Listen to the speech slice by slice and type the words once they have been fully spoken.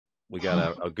we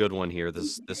got a good one here.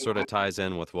 This sort of ties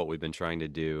in with what we've been trying to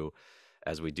do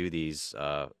as we do these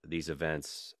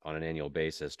events on an annual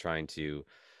basis, trying to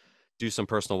do some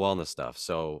personal wellness stuff.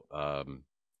 So,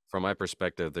 from my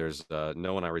perspective, there's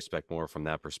no one I respect more from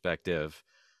that perspective,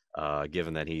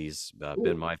 given that he's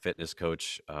been my fitness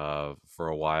coach for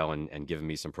a while and given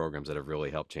me some programs that have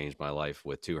really helped change my life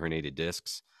with two herniated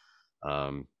discs.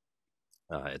 Um,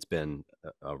 it's been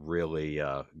a really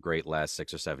great last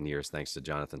 6 or 7 years thanks to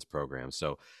Jonathan's program.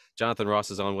 So Jonathan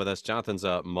Ross is on with us. Jonathan's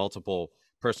a multiple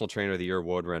personal trainer of the year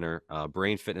award winner,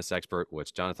 brain fitness expert,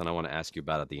 which Jonathan, I want to ask you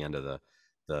about at the end of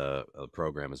the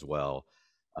program as well.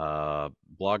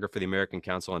 Blogger for the American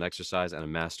Council on Exercise and a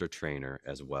master trainer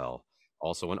as well.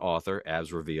 Also an author,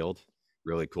 Abs Revealed,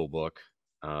 really cool book.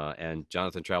 And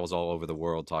Jonathan travels all over the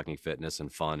world talking fitness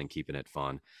and fun and keeping it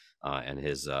fun. And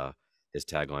his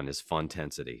tagline is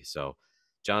fun-tensity. So,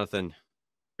 Jonathan,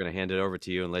 we're going to hand it over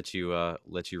to you and let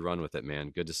you run with it,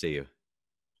 man. Good to see you.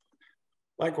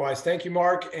 Likewise. Thank you,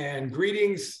 Mark, and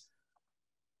greetings,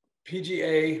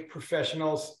 PGA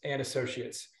professionals and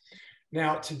associates.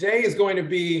 Now, today is going to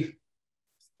be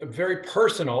very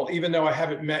personal, even though I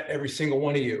haven't met every single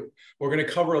one of you. We're going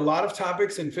to cover a lot of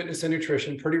topics in fitness and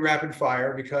nutrition, pretty rapid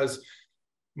fire, because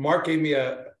Mark gave me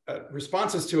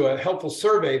responses to a helpful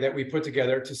survey that we put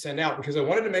together to send out, because I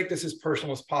wanted to make this as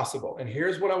personal as possible. And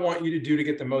here's what I want you to do to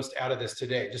get the most out of this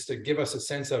today, just to give us a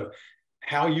sense of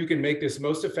how you can make this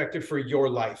most effective for your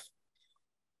life.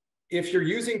 If you're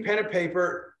using pen and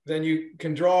paper, then you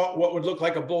can draw what would look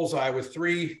like a bullseye with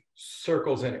 3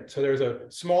 circles in it. So there's a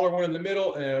smaller one in the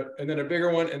middle and then a bigger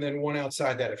one and then one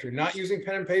outside that. If you're not using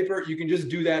pen and paper, you can just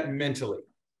do that mentally.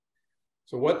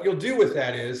 So what you'll do with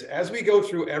that is, as we go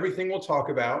through everything we'll talk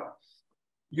about,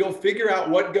 you'll figure out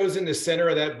what goes in the center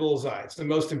of that bullseye. It's the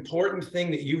most important thing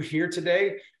that you hear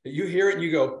today, that you hear it and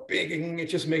you go, bing, it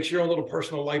just makes your own little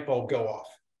personal light bulb go off.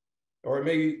 Or it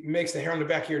maybe makes the hair on the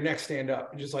back of your neck stand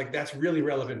up. Just like, that's really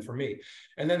relevant for me.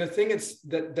 And then the thing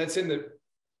that's in the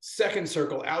second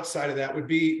circle outside of that would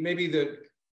be maybe the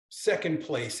second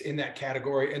place in that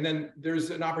category. And then there's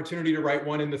an opportunity to write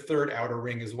one in the third outer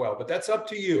ring as well. But that's up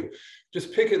to you.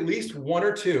 Just pick at least 1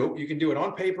 or 2. You can do it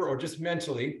on paper or just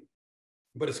mentally,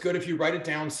 but it's good if you write it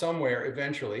down somewhere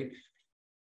eventually.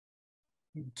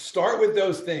 Start with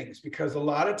those things, because a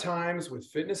lot of times with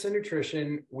fitness and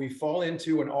nutrition, we fall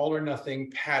into an all or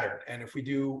nothing pattern. And if we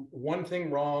do one thing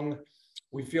wrong,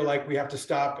 we feel like we have to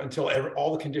stop until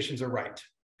all the conditions are right.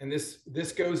 And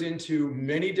this goes into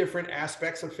many different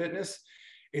aspects of fitness.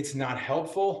 It's not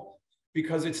helpful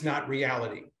because it's not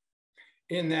reality.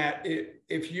 In that,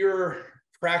 if you're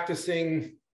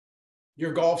practicing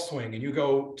your golf swing and you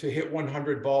go to hit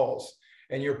 100 balls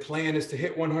and your plan is to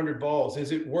hit 100 balls,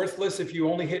 is it worthless if you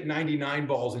only hit 99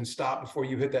 balls and stop before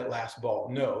you hit that last ball?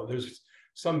 No, there's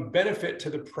some benefit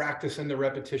to the practice and the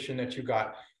repetition that you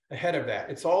got ahead of that.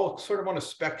 It's all sort of on a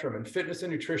spectrum, and fitness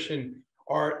and nutrition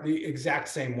are the exact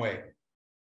same way.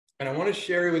 And I want to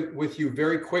share with you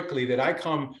very quickly that I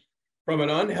come from an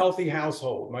unhealthy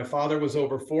household. My father was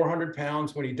over 400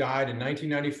 pounds when he died in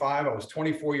 1995. I was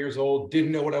 24 years old,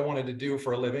 didn't know what I wanted to do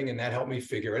for a living, and that helped me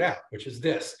figure it out, which is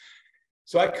this.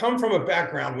 So I come from a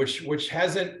background which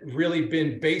hasn't really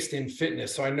been based in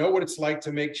fitness. So I know what it's like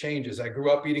to make changes. I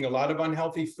grew up eating a lot of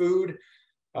unhealthy food.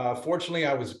 Fortunately,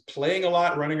 I was playing a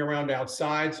lot, running around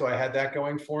outside, so I had that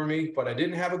going for me, but I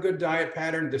didn't have a good diet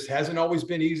pattern. This hasn't always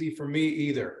been easy for me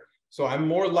either. So I'm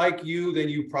more like you than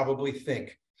you probably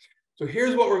think. So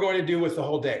here's what we're going to do with the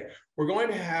whole day. We're going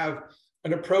to have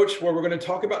an approach where we're going to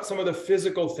talk about some of the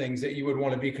physical things that you would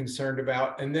want to be concerned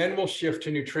about, and then we'll shift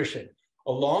to nutrition.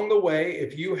 Along the way,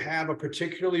 if you have a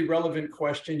particularly relevant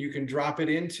question, you can drop it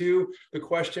into the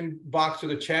question box or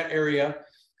the chat area,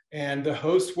 and the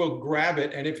host will grab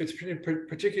it. And if it's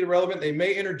particularly relevant, they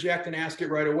may interject and ask it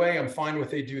right away. I'm fine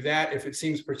with they do that if it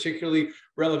seems particularly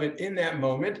relevant in that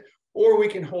moment, or we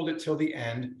can hold it till the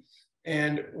end.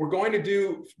 And we're going to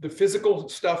do the physical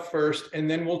stuff first, and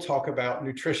then we'll talk about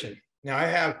nutrition. Now, I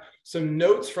have some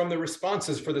notes from the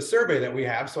responses for the survey that we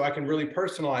have, so I can really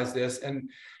personalize this. And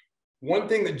one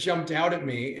thing that jumped out at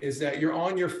me is that you're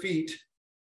on your feet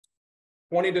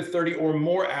 20 to 30 or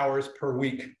more hours per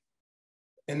week.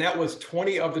 And that was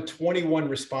 20 of the 21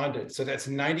 respondents. So that's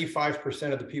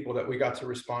 95% of the people that we got to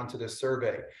respond to this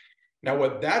survey. Now,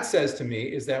 what that says to me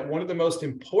is that one of the most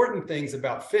important things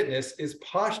about fitness is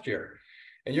posture.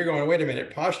 And you're going, wait a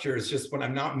minute, posture is just when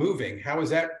I'm not moving. How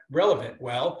is that relevant?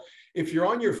 Well, if you're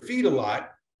on your feet a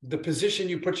lot, the position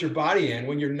you put your body in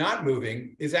when you're not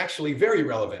moving is actually very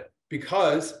relevant,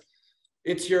 because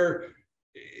it's your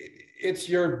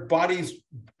body's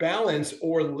balance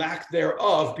or lack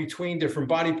thereof between different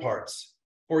body parts.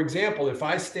 For example, if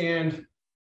I stand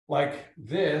like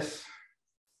this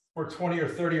for 20 or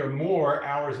 30 or more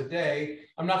hours a day,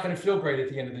 I'm not going to feel great at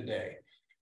the end of the day.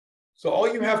 So all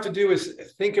you have to do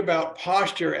is think about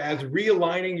posture as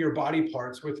realigning your body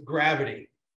parts with gravity.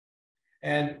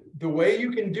 And the way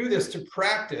you can do this to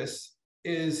practice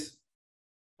is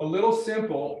a little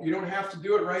simple. You don't have to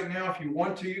do it right now. If you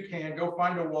want to, you can. Go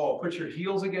find a wall. Put your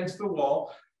heels against the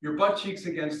wall, your butt cheeks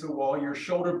against the wall, your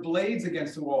shoulder blades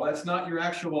against the wall. That's not your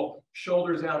actual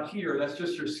shoulders out here. That's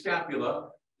just your scapula,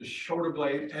 the shoulder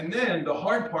blade. And then the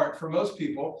hard part for most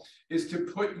people is to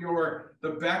put the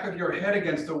back of your head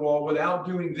against the wall without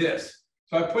doing this.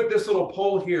 So I put this little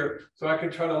pole here so I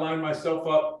can try to line myself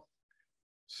up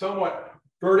somewhat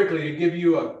vertically to give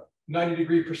you a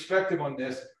 90-degree perspective on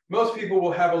this. Most people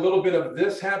will have a little bit of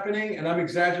this happening, and I'm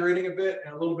exaggerating a bit,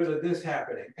 and a little bit of this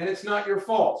happening. And it's not your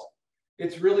fault.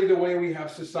 It's really the way we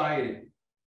have society.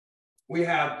 We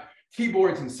have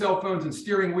keyboards and cell phones and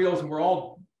steering wheels, and we're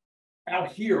all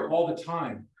out here all the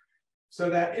time.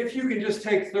 So that if you can just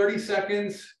take 30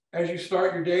 seconds as you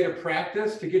start your day to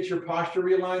practice to get your posture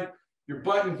realigned, your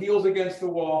butt and heels against the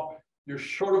wall, your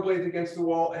shoulder blades against the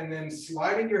wall, and then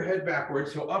sliding your head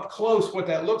backwards. So up close, what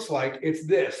that looks like, it's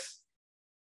this.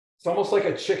 It's almost like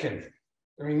a chicken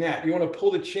doing that. You want to pull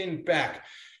the chin back.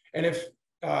 And if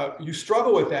you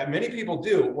struggle with that, many people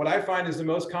do. What I find is the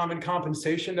most common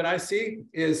compensation that I see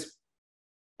is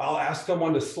I'll ask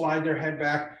someone to slide their head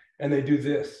back and they do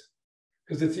this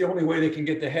because it's the only way they can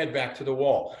get the head back to the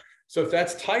wall. So if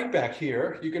that's tight back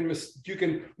here, you can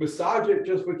massage it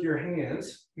just with your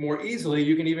hands more easily.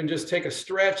 You can even just take a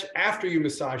stretch after you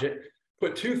massage it.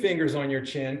 Put 2 fingers on your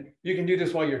chin. You can do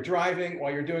this while you're driving,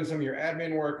 while you're doing some of your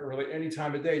admin work, or really any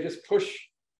time of day. Just push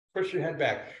your head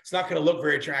back. It's not going to look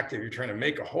very attractive. You're trying to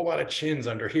make a whole lot of chins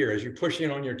under here as you push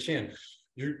in on your chin.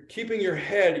 You're keeping your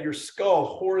head, your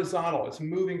skull horizontal. It's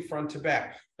moving front to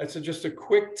back. That's just a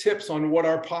quick tips on what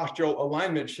our postural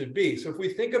alignment should be. So if we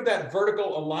think of that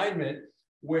vertical alignment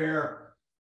where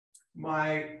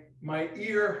my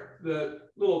ear, the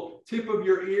little tip of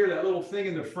your ear, that little thing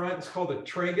in the front is called the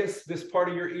tragus. This part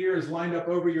of your ear is lined up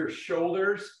over your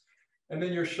shoulders, and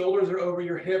then your shoulders are over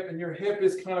your hip, and your hip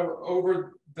is kind of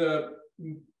over the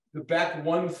back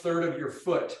 1/3 of your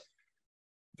foot.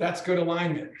 That's good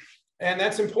alignment. And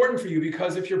that's important for you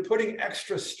because if you're putting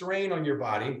extra strain on your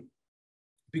body,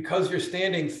 because you're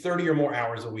standing 30 or more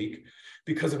hours a week,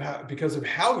 because of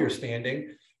how you're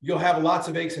standing, you'll have lots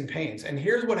of aches and pains. And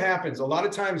here's what happens. A lot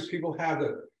of times people have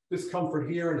the discomfort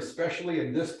here, and especially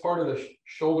in this part of the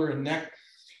shoulder and neck.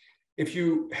 If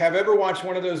you have ever watched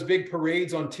one of those big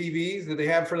parades on TVs that they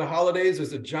have for the holidays,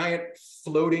 there's a giant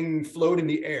float in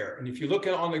the air. And if you look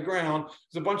on the ground,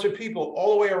 there's a bunch of people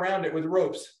all the way around it with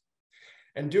ropes.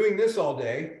 And doing this all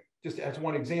day, just as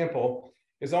one example,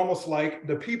 is almost like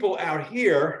the people out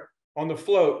here on the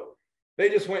float, they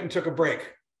just went and took a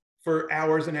break for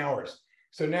hours and hours.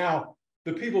 So now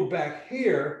the people back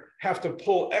here have to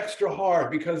pull extra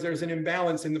hard because there's an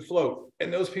imbalance in the float,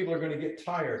 and those people are going to get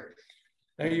tired.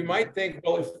 Now you might think,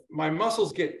 well, if my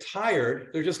muscles get tired,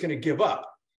 they're just going to give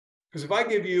up. Because if I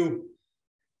give you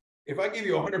a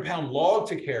 100-pound log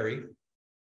to carry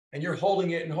and you're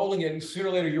holding it, and sooner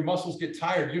or later your muscles get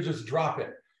tired, you just drop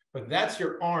it. But that's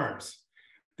your arms.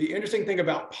 The interesting thing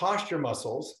about posture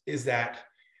muscles is that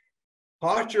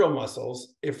postural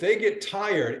muscles, if they get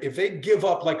tired, if they give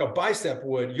up like a bicep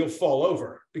would, you'll fall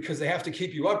over because they have to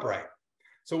keep you upright.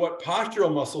 So what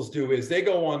postural muscles do is they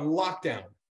go on lockdown.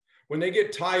 When they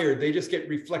get tired, they just get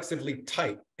reflexively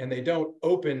tight and they don't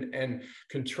open and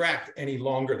contract any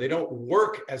longer. They don't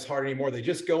work as hard anymore. They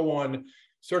just go on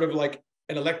sort of like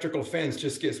an electrical fence,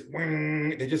 just gets,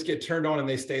 they just get turned on and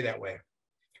they stay that way.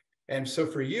 And so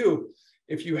for you,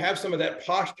 if you have some of that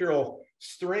postural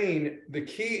strain, the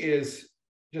key is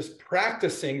just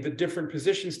practicing the different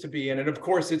positions to be in. And of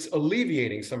course, it's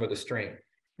alleviating some of the strain.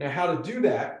 Now, how to do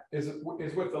that is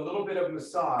with a little bit of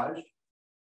massage.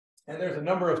 And there's a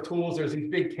number of tools. There's these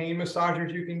big cane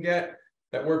massagers you can get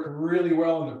that work really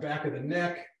well in the back of the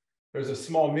neck. There's a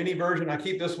small mini version. I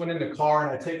keep this one in the car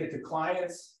and I take it to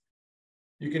clients.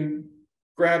 You can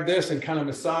grab this and kind of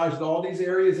massage all these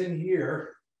areas in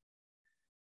here.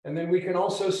 And then we can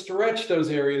also stretch those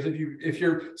areas. If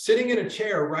you're sitting in a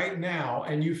chair right now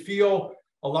and you feel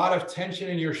a lot of tension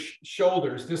in your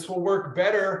shoulders, this will work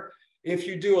better if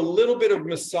you do a little bit of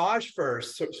massage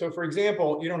first. So for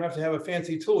example, you don't have to have a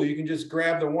fancy tool. You can just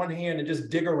grab the one hand and just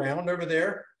dig around over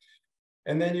there.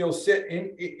 And then you'll sit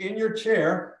in your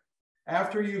chair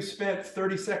after you've spent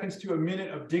 30 seconds to a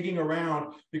minute of digging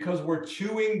around, because we're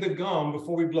chewing the gum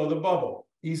before we blow the bubble.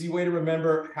 Easy way to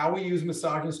remember how we use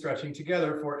massage and stretching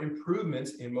together for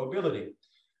improvements in mobility.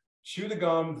 chew the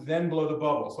gum, then blow the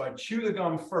bubble. So I chew the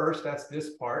gum first, that's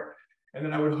this part, and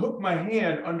then I would hook my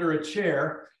hand under a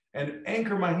chair and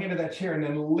anchor my hand to that chair and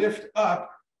then lift up.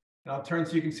 And I'll turn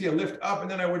so you can see a lift up,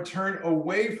 and then I would turn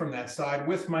away from that side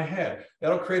with my head.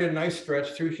 That'll create a nice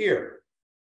stretch through here.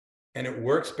 And it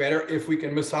works better if we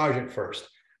can massage it first.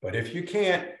 But if you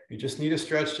can't, you just need a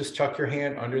stretch, just tuck your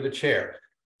hand under the chair.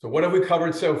 So what have we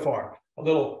covered so far? A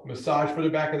little massage for the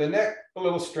back of the neck, a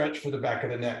little stretch for the back of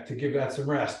the neck to give that some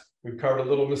rest. We've covered a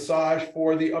little massage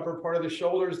for the upper part of the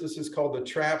shoulders. This is called the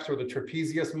traps or the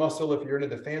trapezius muscle if you're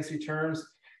into the fancy terms.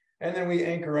 And then we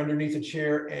anchor underneath the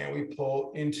chair and we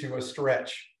pull into a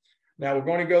stretch. Now we're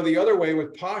going to go the other way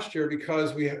with posture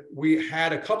because we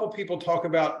had a couple people talk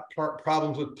about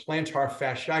problems with plantar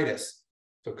fasciitis.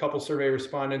 So a couple survey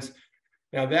respondents.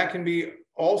 Now that can be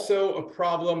also a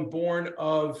problem born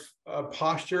of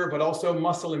posture, but also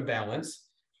muscle imbalance.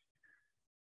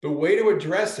 The way to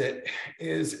address it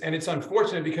is, and it's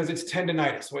unfortunate because it's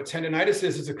tendonitis. What tendonitis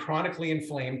is a chronically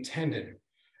inflamed tendon.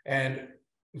 And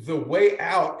the way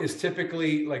out is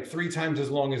typically like 3 times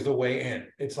as long as the way in.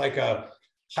 It's like a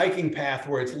hiking path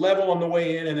where it's level on the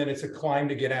way in and then it's a climb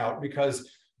to get out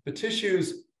because the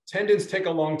tendons take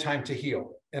a long time to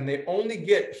heal. And they only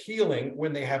get healing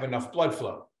when they have enough blood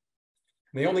flow.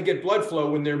 And they only get blood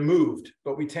flow when they're moved,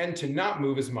 but we tend to not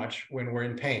move as much when we're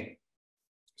in pain.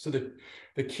 So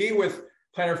the key with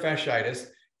plantar fasciitis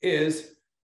is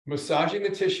massaging the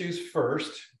tissues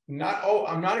first.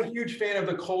 I'm not a huge fan of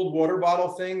the cold water bottle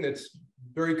thing. That's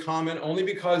very common only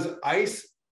because ice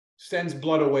sends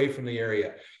blood away from the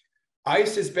area.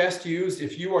 Ice is best used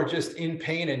if you are just in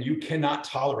pain and you cannot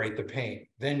tolerate the pain,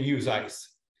 then use ice.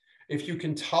 If you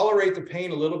can tolerate the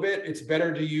pain a little bit, it's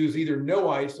better to use either no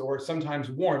ice or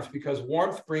sometimes warmth because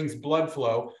warmth brings blood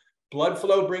flow. Blood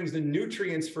flow brings the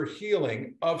nutrients for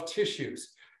healing of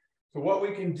tissues. So what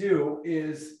we can do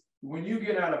is when you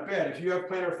get out of bed, if you have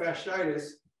plantar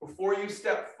fasciitis, before you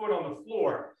step foot on the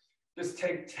floor, just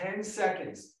take 10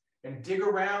 seconds and dig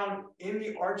around in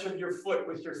the arch of your foot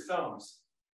with your thumbs,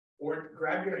 or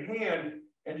grab your hand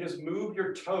and just move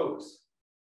your toes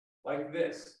like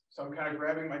this. So I'm kind of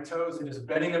grabbing my toes and just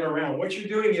bending them around. What you're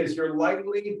doing is you're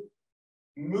lightly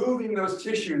moving those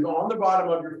tissues on the bottom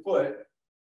of your foot,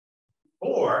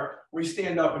 or we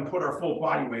stand up and put our full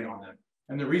body weight on them.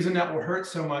 And the reason that will hurt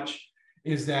so much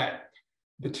is that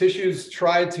the tissues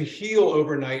tried to heal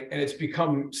overnight and it's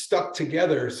become stuck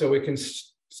together so it can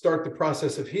start the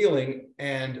process of healing.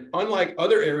 And unlike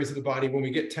other areas of the body, when we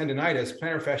get tendonitis,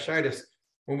 plantar fasciitis,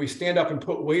 when we stand up and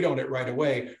put weight on it right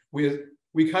away,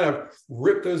 we kind of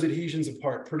rip those adhesions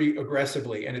apart pretty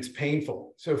aggressively and it's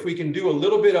painful. So if we can do a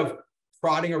little bit of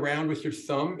prodding around with your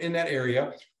thumb in that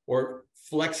area or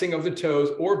flexing of the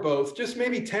toes or both, just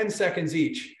maybe 10 seconds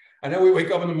each. I know we wake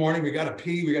up in the morning, we got to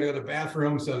pee, we got to go to the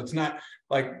bathroom. So it's not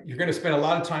like you're going to spend a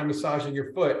lot of time massaging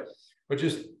your foot, but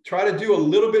just try to do a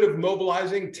little bit of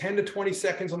mobilizing, 10 to 20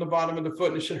 seconds on the bottom of the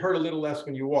foot, and it should hurt a little less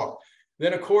when you walk.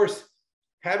 Then, of course,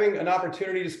 having an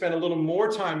opportunity to spend a little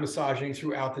more time massaging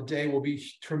throughout the day will be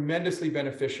tremendously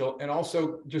beneficial, and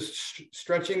also just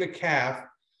stretching the calf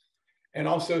and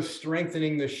also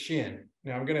strengthening the shin.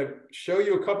 Now, I'm going to show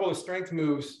you a couple of strength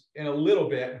moves in a little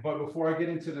bit, but before I get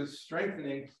into the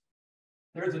strengthening,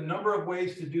 there's a number of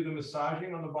ways to do the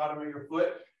massaging on the bottom of your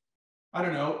foot. I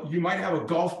don't know, you might have a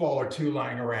golf ball or two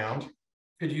lying around,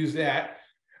 could use that.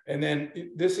 And then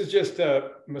this is just a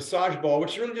massage ball,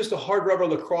 which is really just a hard rubber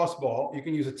lacrosse ball. You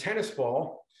can use a tennis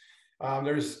ball.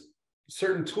 There's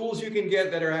certain tools you can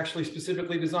get that are actually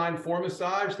specifically designed for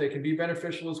massage. They can be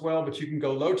beneficial as well, but you can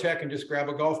go low tech and just grab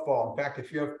a golf ball. In fact,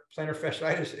 if you have plantar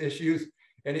fasciitis issues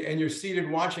and you're seated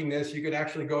watching this, you could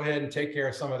actually go ahead and take care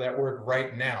of some of that work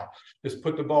right now. Just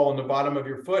put the ball on the bottom of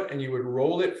your foot and you would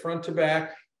roll it front to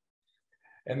back.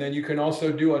 And then you can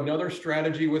also do another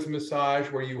strategy with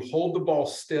massage where you hold the ball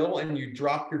still and you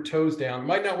drop your toes down. It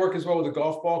might not work as well with a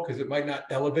golf ball because it might not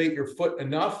elevate your foot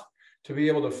enough to be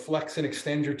able to flex and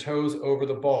extend your toes over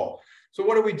the ball. So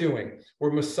what are we doing?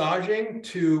 We're massaging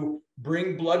to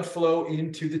bring blood flow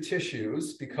into the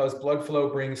tissues because blood flow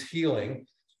brings healing.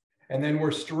 And then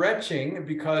we're stretching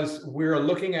because we're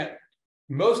looking at,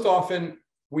 most often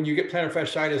when you get plantar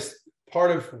fasciitis,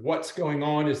 part of what's going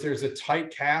on is there's a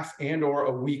tight calf and or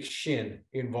a weak shin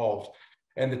involved.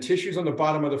 And the tissues on the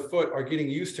bottom of the foot are getting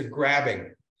used to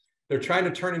grabbing. They're trying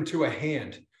to turn into a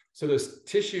hand. So those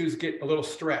tissues get a little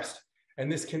stressed.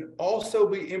 And this can also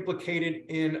be implicated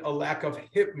in a lack of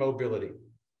hip mobility.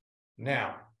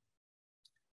 Now,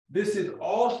 this is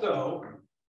also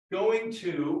going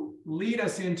to lead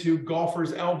us into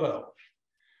golfer's elbow,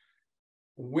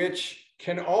 which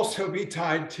can also be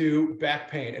tied to back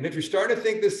pain. And if you're starting to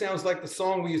think this sounds like the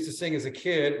song we used to sing as a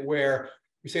kid, where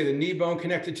we say the knee bone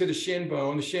connected to the shin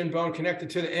bone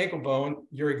connected to the ankle bone,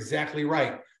 you're exactly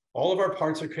right. All of our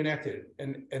parts are connected.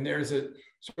 And there's a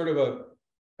sort of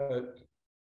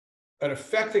an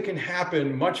effect that can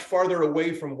happen much farther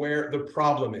away from where the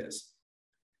problem is.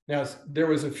 Now, there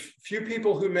was a few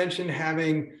people who mentioned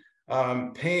having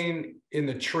pain in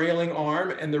the trailing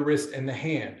arm and the wrist and the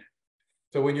hand.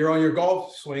 So when you're on your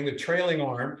golf swing, the trailing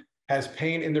arm has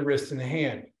pain in the wrist and the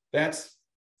hand. That's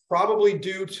probably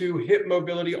due to hip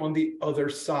mobility on the other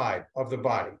side of the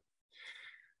body.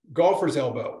 Golfer's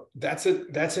elbow, that's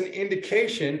an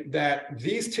indication that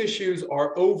these tissues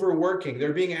are overworking.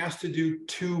 They're being asked to do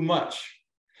too much,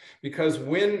 because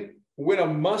when a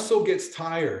muscle gets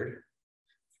tired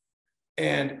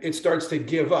and it starts to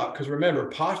give up, because remember,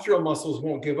 postural muscles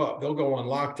won't give up. They'll go on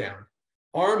lockdown.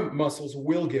 Arm muscles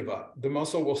will give up. The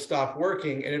muscle will stop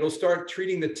working and it'll start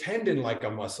treating the tendon like a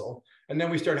muscle. And then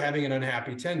we start having an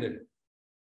unhappy tendon.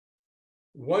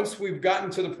 Once we've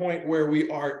gotten to the point where we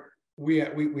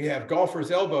have golfer's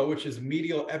elbow, which is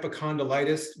medial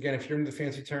epicondylitis. Again, if you're into the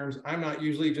fancy terms, I'm not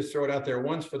usually, just throw it out there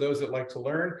once for those that like to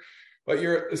learn, but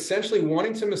you're essentially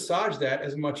wanting to massage that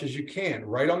as much as you can,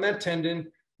 right on that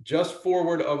tendon, just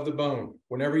forward of the bone,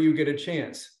 whenever you get a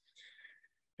chance.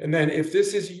 And then if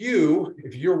this is you,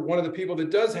 if you're one of the people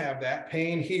that does have that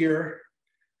pain here,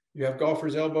 you have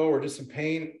golfer's elbow or just some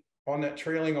pain on that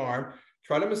trailing arm,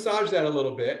 try to massage that a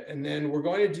little bit. And then we're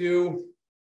going to do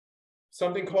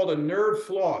something called a nerve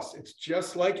floss. It's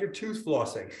just like your tooth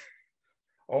flossing,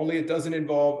 only it doesn't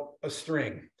involve a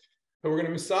string. So we're going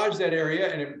to massage that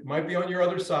area, and it might be on your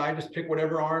other side. Just pick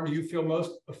whatever arm you feel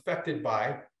most affected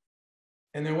by.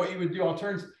 And then what you would do, I'll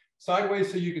turn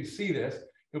sideways so you can see this.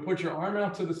 You'll put your arm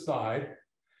out to the side,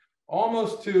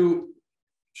 almost to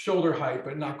shoulder height,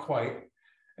 but not quite.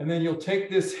 And then you'll take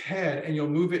this head and you'll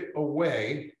move it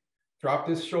away, drop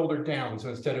this shoulder down. So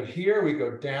instead of here, we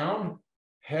go down,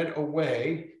 head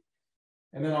away,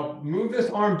 and then I'll move this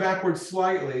arm backwards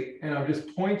slightly, and I'm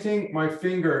just pointing my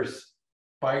fingers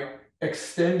by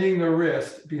extending the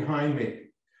wrist behind me.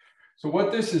 So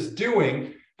what this is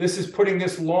doing, this is putting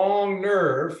this long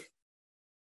nerve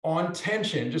on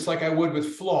tension, just like I would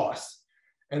with floss.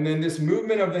 And then this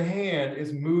movement of the hand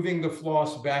is moving the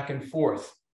floss back and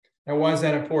forth. Now, why is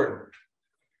that important?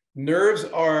 Nerves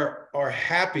are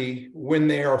happy when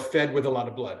they are fed with a lot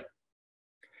of blood.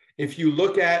 If you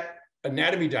look at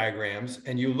anatomy diagrams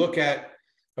and you look at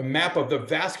a map of the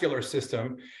vascular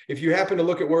system, if you happen to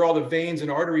look at where all the veins and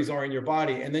arteries are in your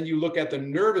body, and then you look at the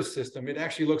nervous system, it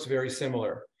actually looks very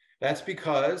similar. That's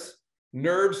because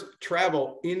nerves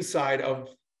travel inside of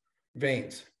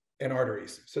veins and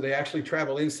arteries. So they actually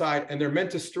travel inside, and they're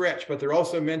meant to stretch, but they're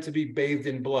also meant to be bathed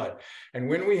in blood. And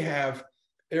when we have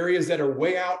areas that are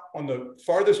way out on the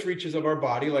farthest reaches of our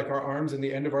body, like our arms and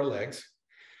the end of our legs,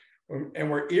 and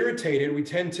we're irritated, we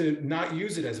tend to not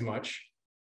use it as much.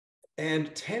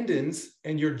 And tendons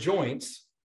and your joints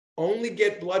only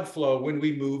get blood flow when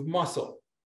we move muscle.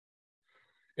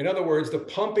 In other words, the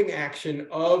pumping action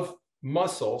of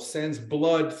muscle sends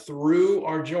blood through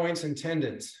our joints and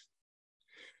tendons,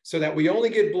 so that we only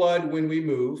get blood when we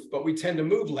move, but we tend to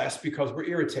move less because we're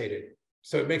irritated.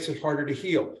 So it makes it harder to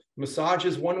heal. Massage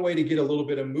is one way to get a little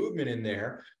bit of movement in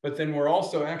there, but then we're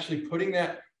also actually putting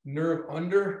that nerve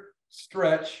under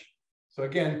stretch. So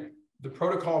again, the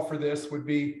protocol for this would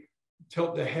be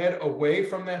tilt the head away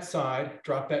from that side,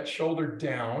 drop that shoulder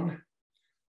down,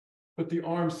 put the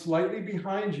arm slightly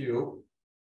behind you,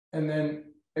 and then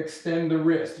extend the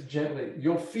wrist gently.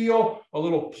 You'll feel a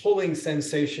little pulling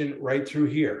sensation right through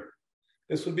here.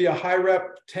 This would be a high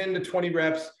rep, 10 to 20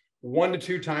 reps, 1 to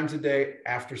 2 times a day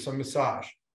after some massage.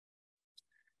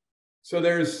 So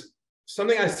there's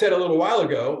something I said a little while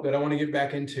ago that I want to get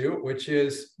back into, which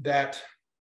is that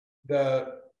the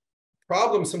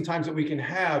problem sometimes that we can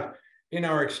have in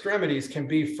our extremities can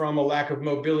be from a lack of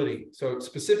mobility. So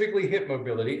specifically hip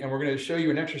mobility, and we're going to show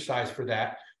you an exercise for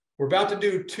that. We're about to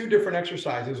do 2 different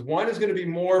exercises. One is going to be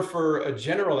more for a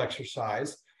general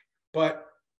exercise, but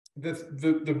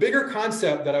the bigger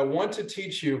concept that I want to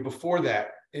teach you before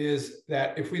that is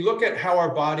that if we look at how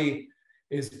our body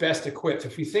is best equipped,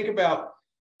 if we think about,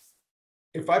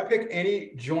 if I pick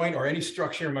any joint or any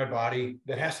structure in my body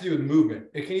that has to do with movement,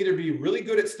 it can either be really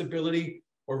good at stability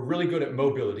or really good at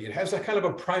mobility. It has a kind of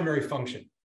a primary function.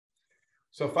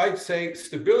 So if I say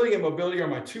stability and mobility are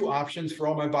my 2 options for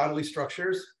all my bodily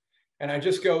structures, and I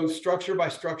just go structure by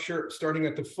structure, starting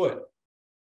at the foot.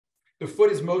 The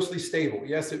foot is mostly stable.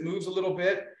 Yes, it moves a little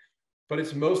bit, but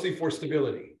it's mostly for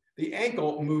stability. The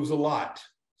ankle moves a lot.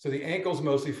 So the ankle is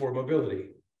mostly for mobility.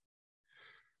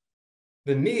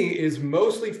 The knee is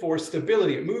mostly for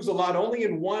stability. It moves a lot only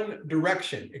in one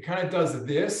direction. It kind of does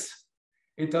this.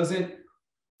 It doesn't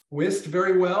twist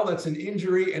very well. That's an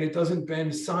injury. And it doesn't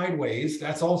bend sideways.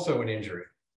 That's also an injury.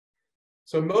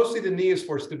 So mostly the knee is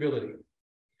for stability.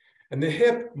 And the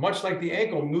hip, much like the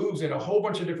ankle, moves in a whole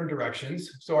bunch of different directions.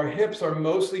 So our hips are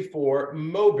mostly for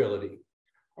mobility.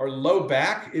 Our low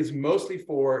back is mostly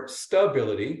for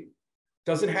stability.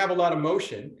 Doesn't have a lot of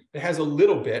motion. It has a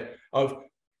little bit of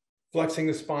flexing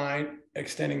the spine,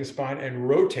 extending the spine, and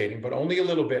rotating, but only a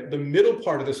little bit. The middle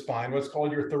part of the spine, what's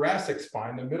called your thoracic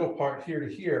spine, the middle part here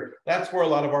to here, that's where a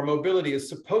lot of our mobility is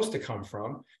supposed to come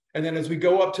from. And then as we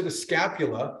go up to the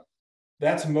scapula,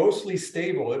 that's mostly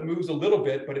stable. It moves a little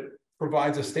bit, but it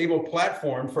provides a stable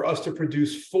platform for us to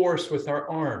produce force with our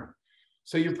arm.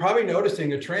 So you're probably noticing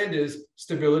the trend is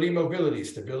stability, mobility,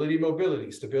 stability,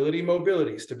 mobility, stability,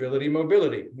 mobility, stability,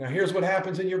 mobility. Now here's what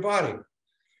happens in your body.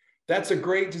 That's a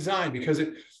great design because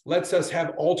it lets us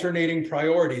have alternating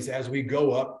priorities as we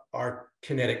go up our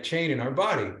kinetic chain in our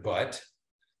body. But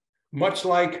much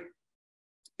like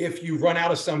if you run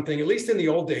out of something, at least in the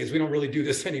old days, we don't really do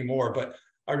this anymore, but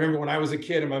I remember when I was a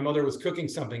kid and my mother was cooking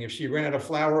something, if she ran out of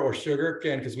flour or sugar,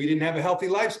 again, because we didn't have a healthy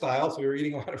lifestyle, so we were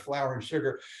eating a lot of flour and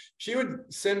sugar, she would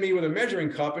send me with a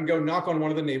measuring cup and go knock on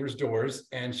one of the neighbors' doors,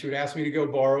 and she would ask me to go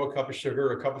borrow a cup of sugar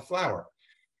or a cup of flour.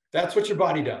 That's what your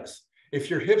body does. If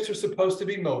your hips are supposed to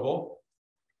be mobile,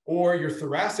 or your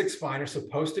thoracic spine are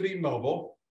supposed to be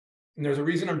mobile, and there's a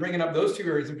reason I'm bringing up those two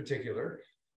areas in particular,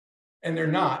 and they're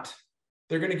not,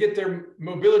 they're going to get their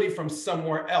mobility from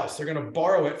somewhere else. They're going to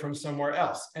borrow it from somewhere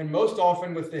else. And most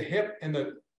often with the hip and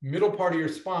the middle part of your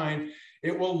spine,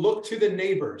 it will look to the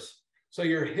neighbors. So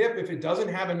your hip, if it doesn't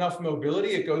have enough mobility,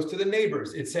 it goes to the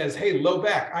neighbors. It says, hey, low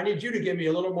back, I need you to give me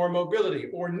a little more mobility.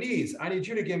 Or knees, I need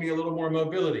you to give me a little more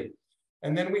mobility.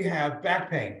 And then we have back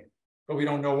pain, but we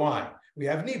don't know why. We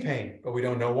have knee pain, but we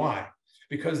don't know why.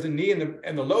 Because the knee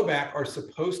and the low back are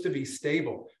supposed to be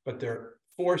stable, but they're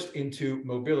forced into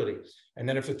mobility. And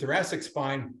then if the thoracic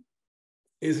spine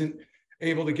isn't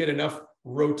able to get enough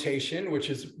rotation, which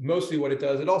is mostly what it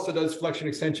does, it also does flexion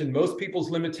extension. Most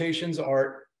people's limitations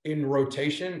are in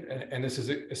rotation, and this is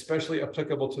especially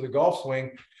applicable to the golf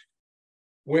swing,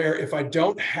 where if I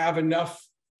don't have enough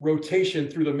rotation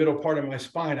through the middle part of my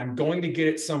spine, I'm going to get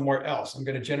it somewhere else. I'm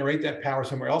going to generate that power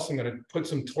somewhere else. I'm going to put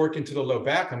some torque into the low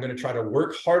back. I'm going to try to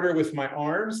work harder with my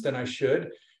arms than I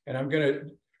should, and I'm going to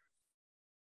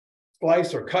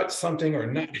slice or cut something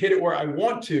or not hit it where I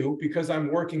want to because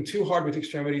I'm working too hard with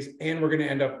extremities, and we're going to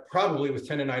end up probably with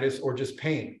tendonitis or just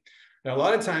pain. Now, a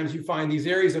lot of times you find these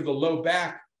areas of the low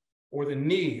back or the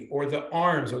knee or the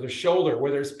arms or the shoulder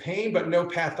where there's pain but no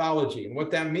pathology. And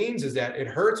what that means is that it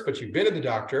hurts, but you've been to the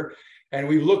doctor and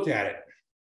we've looked at it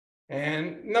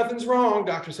and nothing's wrong.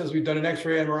 Doctor says we've done an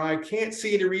X-ray, MRI, can't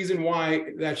see any reason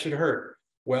why that should hurt.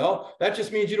 Well, that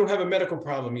just means you don't have a medical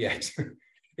problem yet.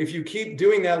 If you keep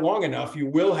doing that long enough, you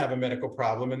will have a medical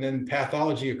problem, and then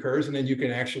pathology occurs, and then you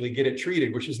can actually get it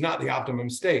treated, which is not the optimum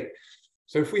state.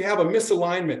 So if we have a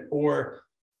misalignment or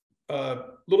a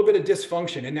little bit of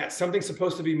dysfunction, and that something's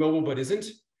supposed to be mobile but isn't,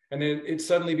 and then it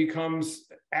suddenly becomes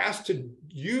asked to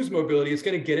use mobility, it's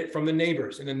going to get it from the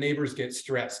neighbors, and the neighbors get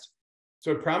stressed.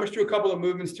 So I promised you a couple of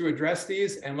movements to address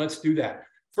these, and let's do that.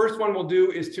 First one we'll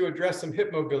do is to address some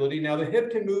hip mobility. Now, the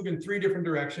hip can move in 3 different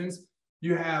directions.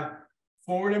 You have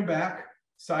forward and back,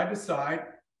 side to side,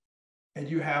 and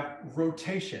you have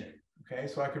rotation. Okay,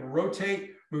 so I can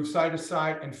rotate, move side to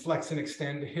side, and flex and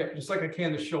extend the hip, just like I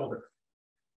can the shoulder.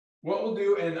 What we'll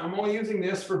do, and I'm only using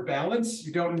this for balance,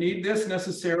 you don't need this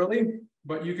necessarily,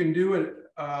 but you can do it.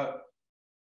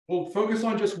 We'll focus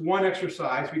on just one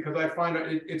exercise because I find that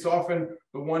it's often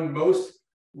the one most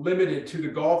limited to the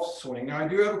golf swing. Now, I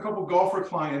do have a couple golfer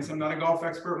clients. I'm not a golf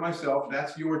expert myself.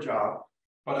 That's your job,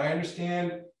 but I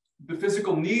understand the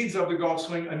physical needs of the golf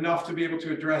swing enough to be able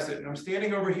to address it. And I'm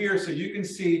standing over here so you can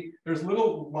see there's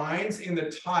little lines in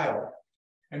the tile.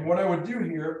 And what I would do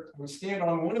here, I would stand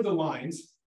on one of the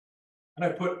lines and I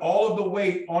put all of the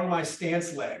weight on my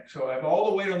stance leg. So I have all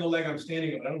the weight on the leg I'm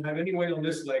standing on. I don't have any weight on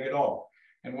this leg at all.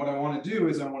 And what I want to do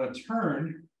is I want to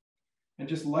turn and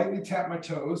just lightly tap my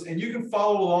toes. And you can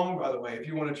follow along, by the way, if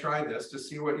you want to try this to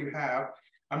see what you have.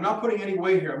 I'm not putting any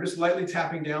weight here. I'm just lightly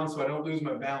tapping down so I don't lose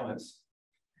my balance.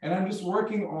 And I'm just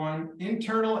working on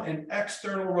internal and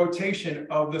external rotation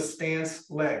of the stance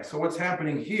leg. So what's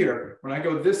happening here, when I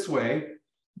go this way,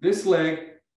 this leg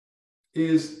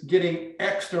is getting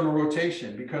external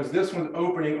rotation because this one's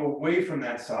opening away from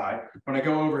that side. When I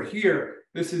go over here,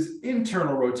 this is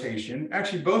internal rotation.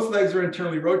 Actually, both legs are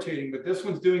internally rotating, but this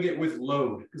one's doing it with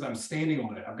load because I'm standing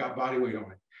on it. I've got body weight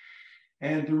on it.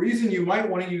 And the reason you might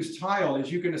want to use tile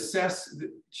is you can assess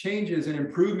the changes and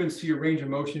improvements to your range of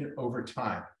motion over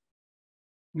time.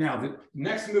 Now, the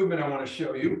next movement I want to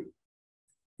show you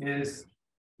is,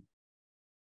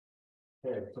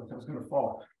 okay, something's going to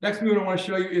fall. Next movement I want to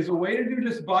show you is a way to do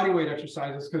just body weight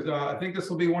exercises, because I think this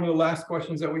will be one of the last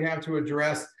questions that we have to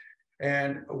address,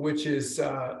 and which is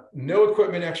no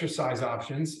equipment exercise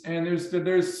options. And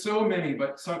there's so many,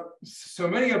 but so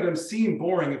many of them seem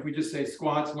boring if we just say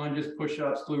squats, lunges,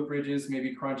 push-ups, glute bridges,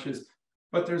 maybe crunches.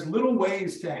 But there's little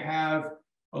ways to have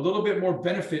a little bit more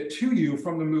benefit to you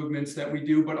from the movements that we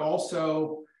do, but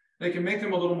also they can make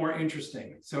them a little more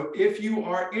interesting. So if you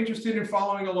are interested in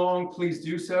following along, please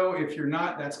do so. If you're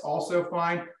not, that's also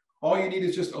fine. All you need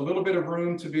is just a little bit of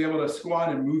room to be able to squat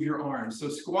and move your arms. So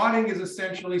squatting is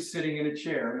essentially sitting in a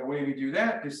chair. And the way we do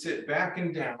that is sit back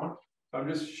and down. I'm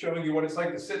just showing you what it's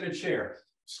like to sit in a chair.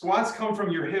 Squats come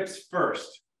from your hips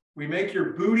first. We make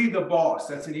your booty the boss.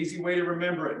 That's an easy way to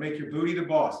remember it. Make your booty the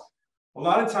boss. A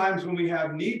lot of times when we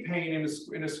have knee pain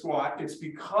in a squat, it's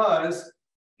because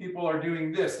people are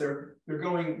doing this. They're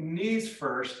going knees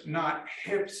first, not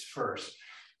hips first.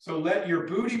 So let your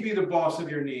booty be the boss of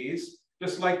your knees,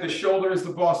 just like the shoulder is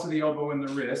the boss of the elbow and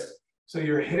the wrist. So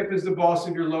your hip is the boss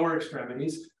of your lower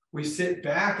extremities. We sit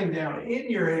back and down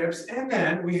in your hips, and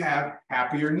then we have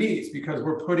happier knees because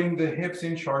we're putting the hips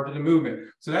in charge of the movement.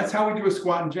 So that's how we do a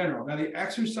squat in general. Now, the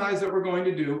exercise that we're going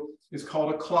to do is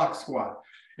called a clock squat.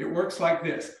 It works like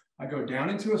this. I go down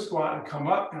into a squat and come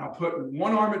up, and I'll put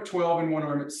one arm at 12 and one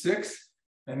arm at 6.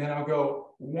 And then I'll go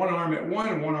one arm at 1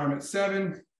 and one arm at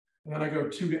 7. And then I go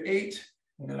 2 to 8.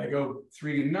 And then I go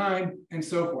 3 to 9 and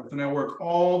so forth. And I work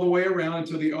all the way around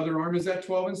until the other arm is at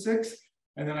 12 and 6.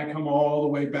 And then I come all the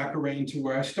way back around to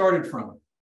where I started from.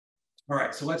 All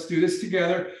right, so let's do this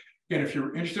together. Again, if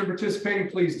you're interested in participating,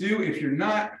 please do. If you're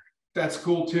not, that's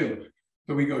cool too.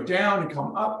 So we go down and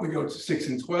come up. We go to 6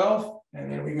 and 12. And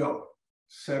then we go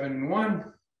 7 and 1,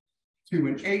 2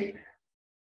 and 8,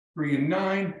 3 and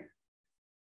 9,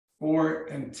 4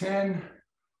 and 10,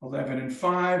 11 and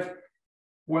 5,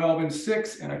 12 and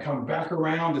 6, and I come back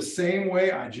around the same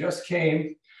way I just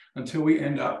came until we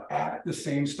end up at the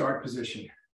same start position.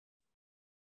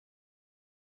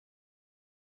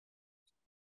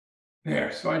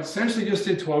 There, so I essentially just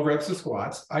did 12 reps of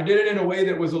squats. I did it in a way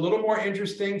that was a little more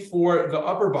interesting for the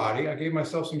upper body. I gave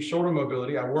myself some shoulder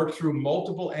mobility. I worked through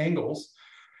multiple angles.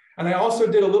 And I also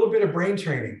did a little bit of brain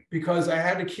training because I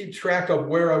had to keep track of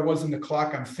where I was in the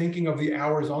clock. I'm thinking of the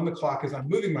hours on the clock as I'm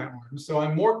moving my arms. So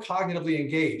I'm more cognitively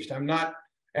engaged. I'm not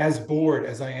as bored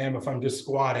as I am if I'm just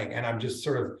squatting and I'm just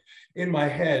sort of in my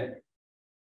head,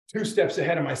 2 steps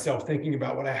ahead of myself, thinking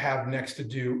about what I have next to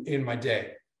do in my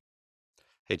day.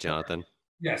 Hey, Jonathan.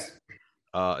 Yes.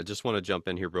 I just want to jump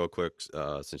in here real quick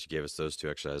since you gave us those 2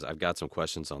 exercises. I've got some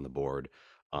questions on the board,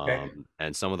 Okay.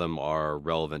 and some of them are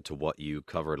relevant to what you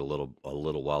covered a little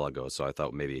while ago. So I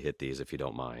thought maybe hit these if you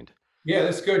don't mind. Yeah,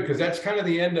 that's good because that's kind of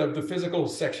the end of the physical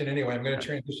section anyway. I'm going to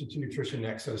Okay. transition to nutrition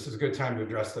next. So this is a good time to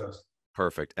address those.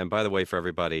 Perfect. And by the way, for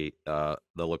everybody, the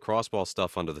lacrosse ball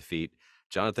stuff under the feet,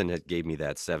 Jonathan had gave me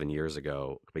that 7 years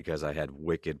ago because I had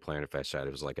wicked plantar fasciitis.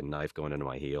 It was like a knife going into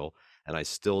my heel, and I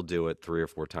still do it 3 or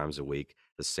 4 times a week.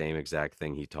 The same exact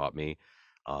thing he taught me,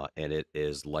 and it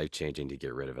is life changing to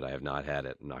get rid of it. I have not had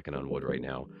it. I'm knocking on wood right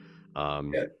now.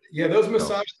 Yeah, those So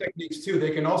massage techniques too,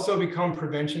 they can also become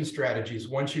prevention strategies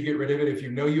once you get rid of it. If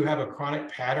you know you have a chronic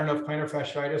pattern of plantar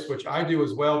fasciitis, which I do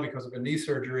as well because of a knee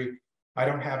surgery, I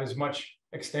don't have as much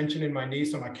extension in my knee,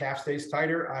 so my calf stays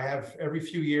tighter. I have every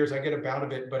few years I get a bout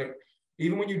of it, but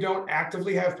even when you don't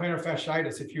actively have plantar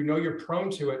fasciitis, if you know you're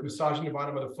prone to it, massaging the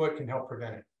bottom of the foot can help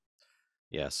prevent it.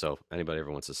 yeah, so anybody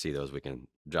ever wants to see those, we can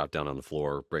drop down on the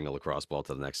floor, bring a lacrosse ball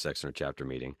to the next section or chapter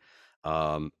meeting.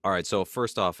 All right, so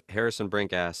first off, Harrison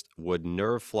Brink asked, would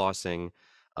nerve flossing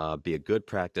be a good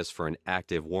practice for an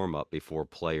active warm-up before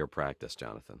play or practice,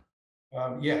 Jonathan?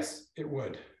 Yes, it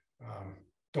would.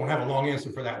 Don't have a long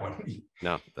answer for that one.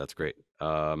 No, that's great.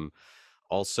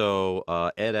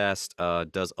 Also, Ed asked,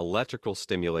 does electrical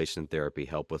stimulation therapy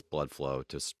help with blood flow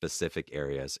to specific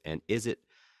areas? And is it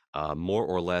more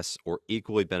or less or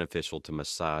equally beneficial to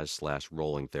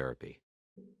massage/rolling therapy?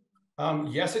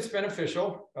 Yes, it's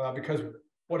beneficial because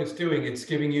what it's doing, it's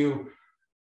giving you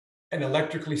an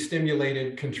electrically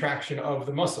stimulated contraction of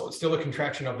the muscle. It's still a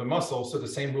contraction of the muscle, so the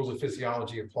same rules of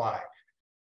physiology apply.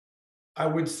 I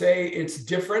would say it's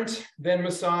different than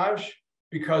massage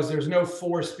because there's no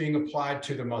force being applied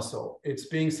to the muscle. It's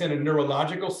being sent a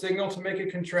neurological signal to make it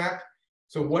contract.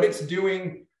 So what it's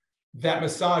doing that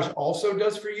massage also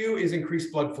does for you is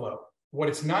increase blood flow. What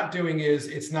it's not doing is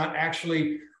it's not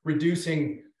actually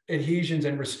reducing adhesions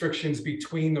and restrictions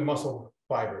between the muscle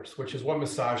fibers, which is what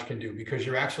massage can do, because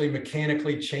you're actually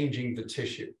mechanically changing the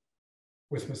tissue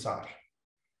with massage.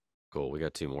 Cool. We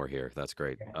got two more here. That's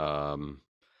great.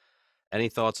 Any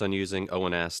thoughts on using,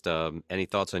 Owen asked, any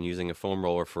thoughts on using a foam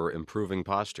roller for improving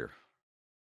posture?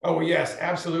 Oh, yes,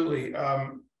 absolutely.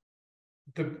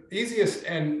 The easiest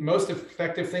and most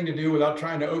effective thing to do without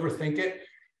trying to overthink it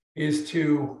is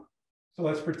to, so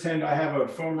let's pretend I have a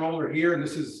foam roller here, and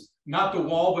this is not the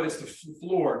wall, but it's the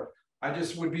floor. I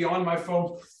just would be on my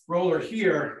foam roller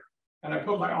here, and I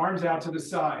put my arms out to the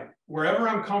side. Wherever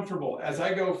I'm comfortable, as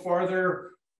I go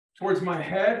farther towards my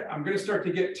head, I'm going to start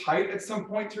to get tight at some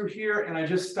point through here, and I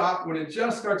just stop when it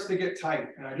just starts to get tight,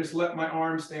 and I just let my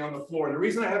arms stay on the floor. And the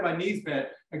reason I have my knees bent,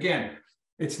 again,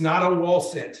 it's not a wall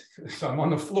sit, so I'm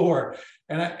on the floor,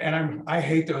 and I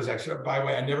hate those exercises. By the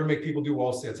way, I never make people do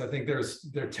wall sits. I think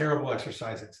they're terrible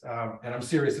exercises, and I'm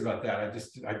serious about that.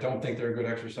 I don't think they're a good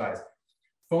exercise.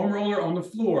 Foam roller on the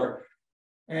floor,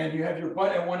 and you have your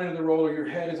butt at one end of the roller, your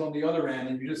head is on the other end,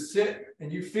 and you just sit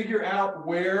and you figure out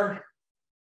where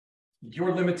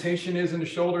your limitation is in the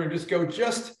shoulder, and just go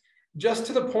just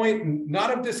to the point,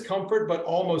 not of discomfort, but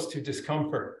almost to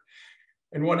discomfort.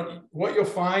 And what you'll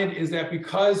find is that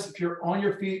because if you're on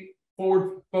your feet,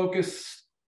 forward focus,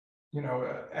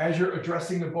 as you're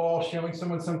addressing the ball, showing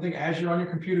someone something, as you're on your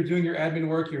computer doing your admin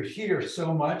work, you're here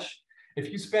so much.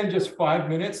 If you spend just 5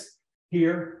 minutes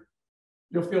here,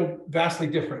 you'll feel vastly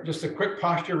different. Just a quick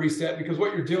posture reset, because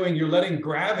what you're doing, you're letting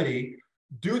gravity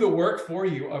do the work for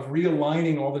you of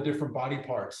realigning all the different body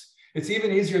parts. It's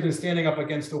even easier than standing up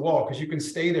against the wall, because you can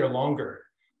stay there longer.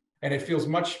 And it feels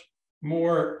much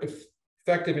more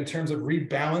effective in terms of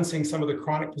rebalancing some of the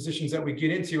chronic positions that we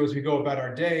get into as we go about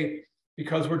our day,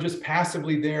 because we're just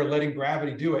passively there letting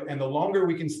gravity do it. And the longer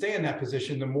we can stay in that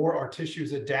position, the more our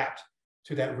tissues adapt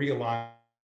to that realignment.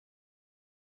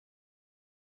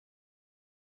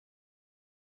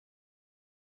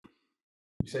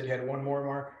 You said you had one more,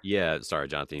 Mark? Yeah, sorry,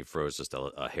 Jonathan, you froze just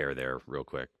a hair there real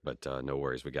quick, but no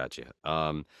worries, we got you.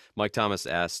 Mike Thomas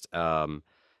asked,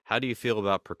 how do you feel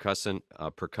about percussion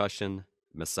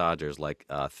massagers like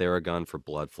Theragun for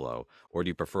blood flow, or do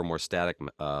you prefer more static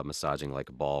massaging like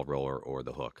a ball roller or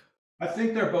the hook? I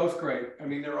think they're both great. I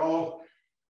mean, they're all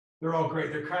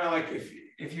great. They're kind of like,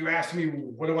 if you ask me,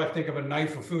 what do I think of a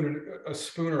knife, a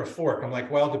spoon, or a fork? I'm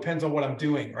like, well, it depends on what I'm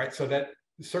doing, right? So that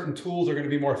certain tools are going to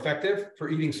be more effective for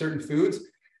eating certain foods.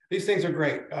 These things are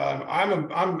great.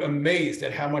 I'm amazed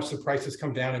at how much the prices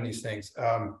come down in these things.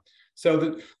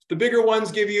 So the bigger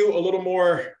ones give you a little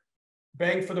more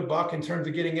bang for the buck in terms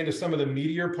of getting into some of the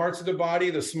meatier parts of the body.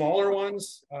 The smaller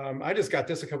ones, I just got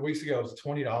this a couple weeks ago. It was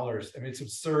 $20. I mean, it's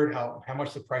absurd how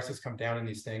much the prices come down in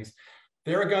these things.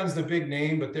 Theragun's the big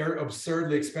name, but they're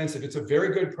absurdly expensive. It's a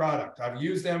very good product. I've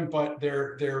used them, but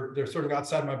they're sort of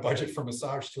outside my budget for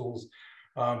massage tools.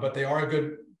 But they are a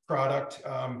good product.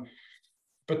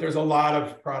 But there's a lot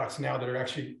of products now that are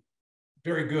actually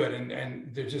very good,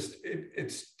 and they're just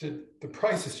the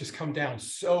price has just come down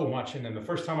so much. And then the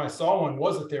first time I saw one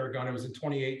was a Theragun. It was in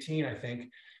 2018, I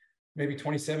think, maybe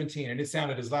 2017, and it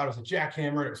sounded as loud as a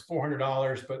jackhammer. It was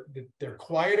 $400, but they're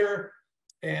quieter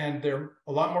and they're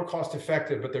a lot more cost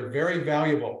effective, but they're very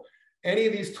valuable. Any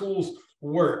of these tools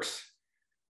works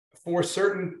for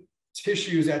certain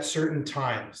tissues at certain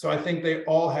times. So I think they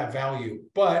all have value,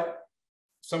 but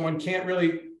someone can't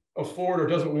really afford or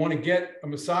doesn't want to get a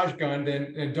massage gun,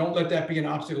 then don't let that be an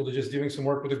obstacle to just doing some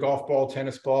work with a golf ball,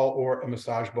 tennis ball, or a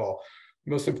massage ball.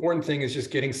 The most important thing is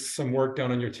just getting some work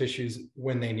done on your tissues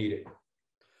when they need it.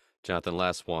 Jonathan,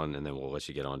 last one, and then we'll let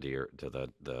you get on to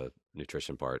the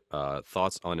nutrition part.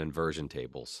 Thoughts on inversion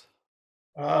tables?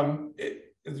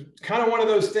 It's kind of one of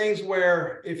those things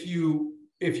where if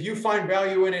you find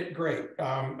value in it, great.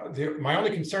 My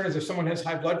only concern is if someone has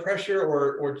high blood pressure,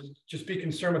 or just be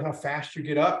concerned with how fast you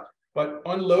get up. But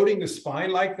unloading the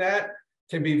spine like that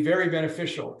can be very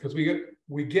beneficial, because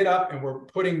we get up and we're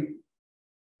putting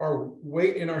our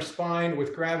weight in our spine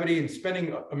with gravity and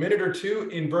spending a minute or two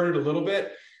inverted a little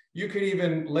bit. You could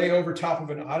even lay over top of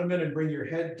an ottoman and bring your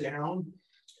head down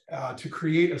to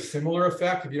create a similar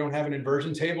effect if you don't have an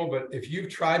inversion table. But if you've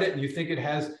tried it and you think it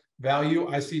has value,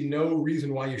 I see no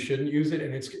reason why you shouldn't use it.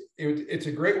 And it's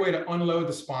a great way to unload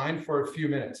the spine for a few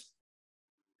minutes.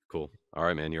 Cool. All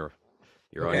right, man, you're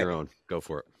okay. On your own. Go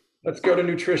for it. Let's go to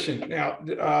nutrition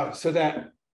now. So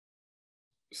that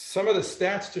some of the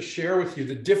stats to share with you,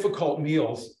 the difficult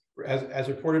meals, as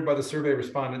reported by the survey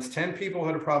respondents, 10 people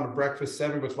had a problem with breakfast,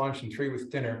 7 with lunch, and 3 with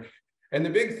dinner. And the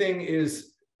big thing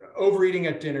is overeating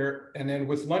at dinner. And then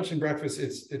with lunch and breakfast,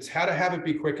 it's how to have it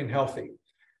be quick and healthy.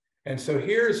 And so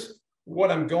here's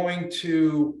what I'm going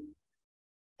to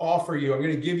offer you, I'm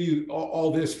going to give you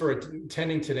all this for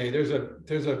attending today. There's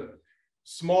a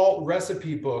small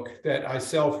recipe book that I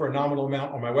sell for a nominal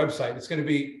amount on my website. It's going to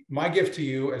be my gift to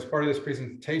you as part of this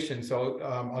presentation. So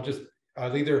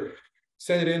I'll either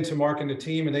send it in to Mark and the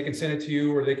team and they can send it to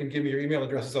you, or they can give me your email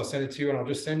addresses. I'll send it to you and I'll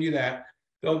just send you that.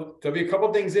 There'll be a couple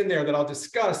of things in there that I'll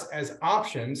discuss as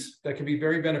options that can be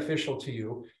very beneficial to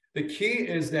you. The key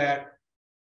is that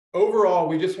overall,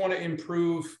 we just want to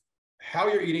improve how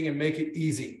you're eating and make it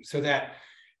easy. So that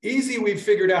easy, we've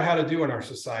figured out how to do in our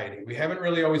society. We haven't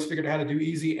really always figured out how to do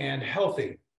easy and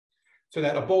healthy. So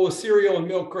that a bowl of cereal and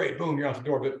milk, great, boom, you're out the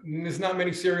door. But there's not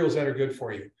many cereals that are good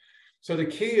for you. So the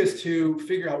key is to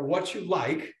figure out what you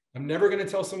like. I'm never going to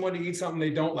tell someone to eat something they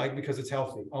don't like because it's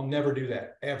healthy. I'll never do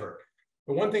that, ever.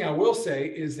 But one thing I will say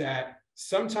is that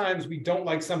sometimes we don't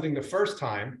like something the first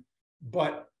time,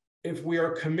 but if we are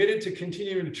committed to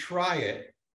continuing to try it,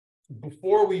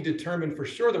 before we determine for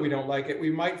sure that we don't like it,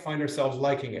 we might find ourselves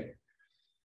liking it.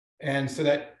 And so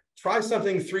that try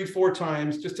something 3-4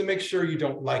 times just to make sure you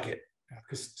don't like it,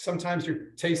 because sometimes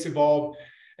your tastes evolve.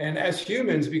 And as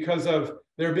humans, because of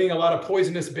there being a lot of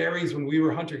poisonous berries when we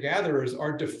were hunter-gatherers,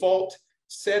 our default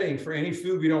setting for any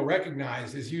food we don't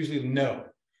recognize is usually no.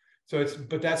 So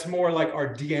but that's more like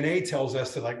our DNA tells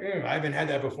us to, like, I haven't had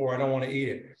that before, I don't want to eat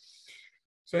it.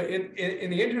 So in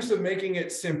the interest of making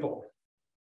it simple,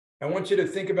 I want you to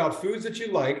think about foods that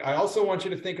you like. I also want you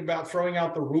to think about throwing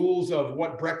out the rules of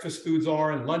what breakfast foods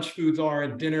are and lunch foods are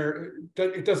and dinner.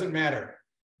 It doesn't matter.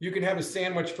 You can have a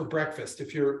sandwich for breakfast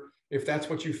if that's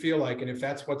what you feel like and if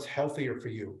that's what's healthier for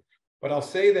you. But I'll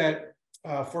say that,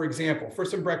 for example, for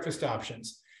some breakfast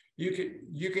options,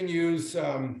 you can use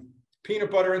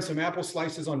peanut butter and some apple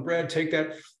slices on bread. Take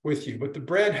that with you. But the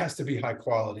bread has to be high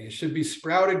quality. It should be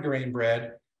sprouted grain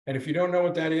bread. And if you don't know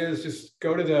what that is, just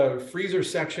go to the freezer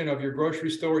section of your grocery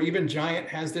store. Even Giant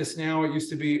has this now. It used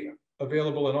to be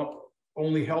available in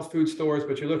only health food stores,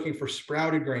 but you're looking for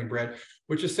sprouted grain bread,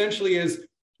 which essentially is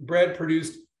bread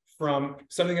produced from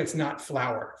something that's not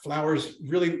flour. Flour is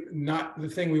really not the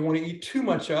thing we want to eat too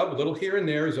much of. A little here and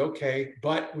there is okay,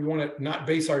 but we want to not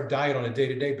base our diet on a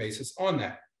day-to-day basis on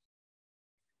that.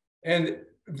 And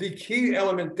the key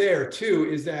element there too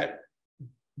is that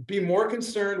be more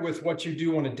concerned with what you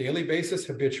do on a daily basis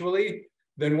habitually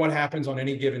than what happens on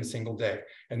any given single day.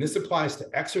 And this applies to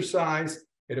exercise,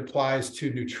 it applies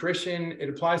to nutrition, it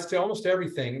applies to almost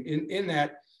everything in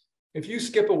that if you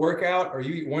skip a workout or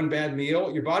you eat one bad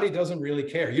meal, your body doesn't really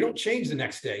care. You don't change the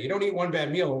next day. You don't eat one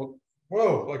bad meal.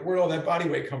 Whoa, like where'd all that body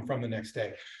weight come from the next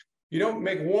day? You don't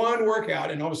make one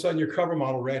workout and all of a sudden you're cover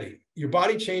model ready. Your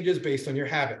body changes based on your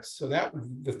habits. So that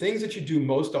the things that you do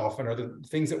most often are the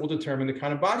things that will determine the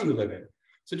kind of body you live in.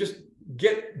 So just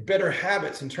get better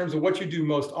habits in terms of what you do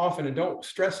most often and don't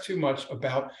stress too much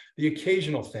about the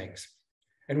occasional things.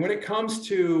 And when it comes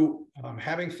to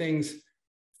having things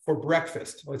for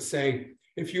breakfast, let's say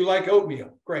if you like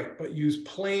oatmeal, great, but use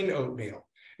plain oatmeal.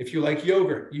 If you like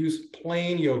yogurt, use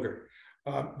plain yogurt.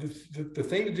 The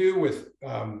thing to do with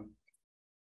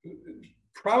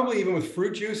probably even with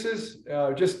fruit juices,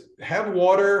 just have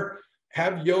water,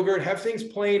 have yogurt, have things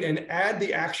plain and add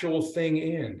the actual thing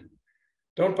in.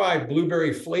 Don't buy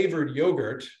blueberry flavored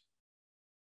yogurt.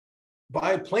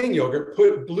 Buy plain yogurt,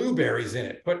 put blueberries in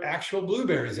it, put actual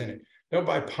blueberries in it. Don't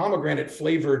buy pomegranate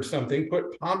flavored something,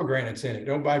 put pomegranates in it.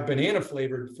 Don't buy banana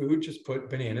flavored food, just put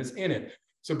bananas in it.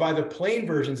 So buy the plain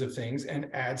versions of things and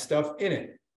add stuff in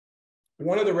it.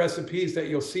 One of the recipes that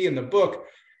you'll see in the book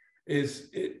is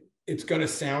it's going to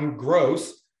sound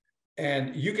gross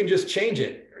and you can just change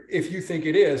it if you think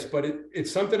it is, but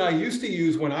it's something I used to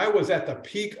use when I was at the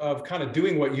peak of kind of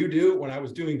doing what you do, when I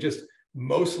was doing just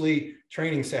mostly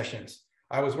training sessions.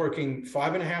 I was working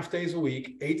 5.5 days a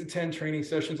week, 8 to 10 training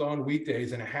sessions on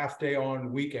weekdays and a half day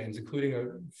on weekends, including a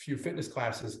few fitness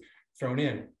classes thrown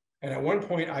in. And at one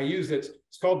point I used it,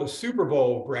 it's called the Super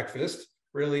Bowl breakfast,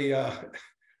 really,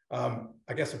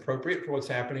 I guess appropriate for what's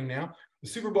happening now. The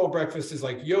Super Bowl breakfast is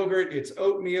like yogurt, it's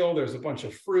oatmeal, there's a bunch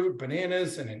of fruit,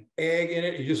 bananas, and an egg in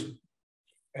it.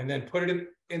 And then put it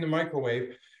in the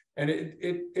microwave. And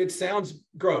it sounds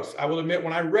gross. I will admit,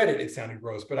 when I read it, it sounded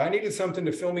gross, but I needed something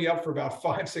to fill me up for about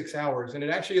 5-6 hours. And it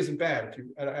actually isn't bad.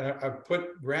 I put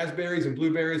raspberries and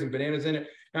blueberries and bananas in it.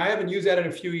 Now, I haven't used that in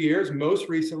a few years. Most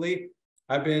recently,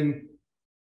 I've been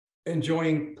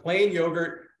enjoying plain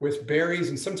yogurt with berries.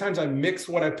 And sometimes I mix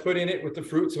what I put in it with the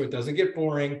fruit so it doesn't get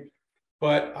boring.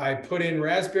 But I put in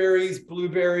raspberries,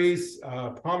 blueberries,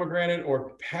 pomegranate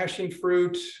or passion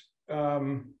fruit,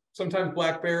 sometimes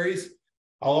blackberries.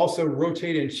 I'll also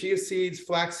rotate in chia seeds,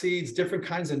 flax seeds, different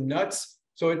kinds of nuts.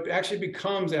 So it actually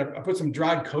becomes, I put some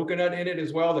dried coconut in it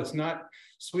as well that's not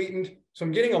sweetened. So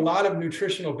I'm getting a lot of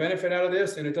nutritional benefit out of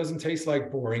this, and it doesn't taste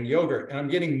like boring yogurt. And I'm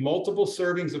getting multiple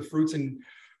servings of fruits and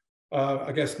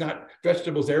I guess not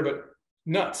vegetables there, but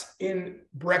nuts in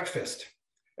breakfast.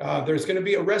 There's going to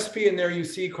be a recipe in there you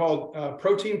see called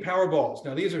protein power balls.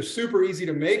 Now, these are super easy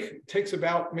to make. It takes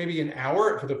about maybe an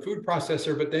hour for the food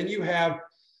processor, but then you have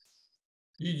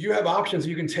options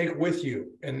you can take with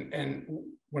you. And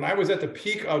when I was at the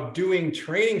peak of doing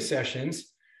training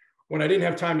sessions, when I didn't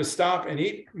have time to stop and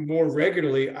eat more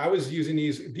regularly, I was using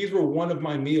these. These were one of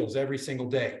my meals every single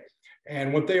day.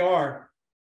 And what they are,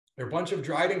 they're a bunch of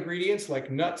dried ingredients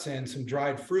like nuts and some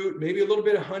dried fruit, maybe a little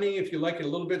bit of honey if you like it a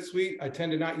little bit sweet. I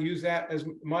tend to not use that as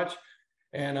much.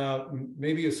 And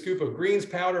maybe a scoop of greens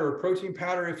powder or protein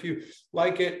powder if you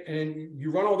like it. And you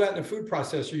run all that in a food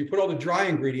processor. You put all the dry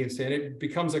ingredients in it. It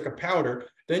becomes like a powder.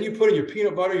 Then you put in your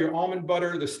peanut butter, your almond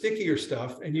butter, the stickier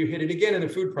stuff, and you hit it again in the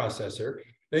food processor.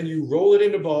 Then you roll it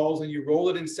into balls and you roll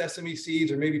it in sesame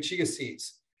seeds or maybe chia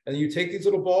seeds. And you take these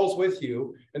little balls with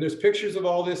you, and there's pictures of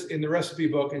all this in the recipe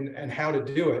book and how to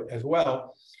do it as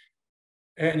well.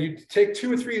 And you take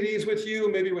 2 or 3 of these with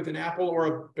you, maybe with an apple or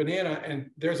a banana,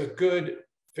 and there's a good,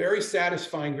 very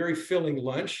satisfying, very filling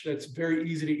lunch that's very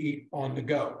easy to eat on the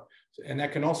go. And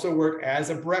that can also work as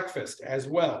a breakfast as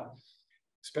well,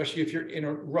 especially if you're in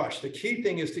a rush. The key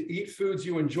thing is to eat foods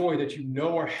you enjoy that you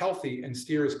know are healthy and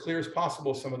steer as clear as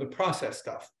possible some of the processed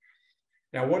stuff.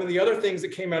 Now, one of the other things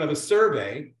that came out of the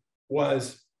survey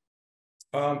was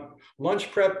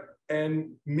lunch prep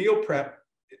and meal prep.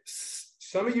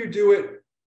 Some of you do it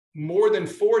more than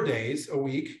 4 days a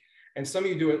week, and some of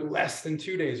you do it less than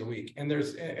 2 days a week. And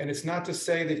it's not to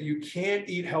say that you can't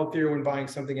eat healthier when buying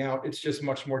something out. It's just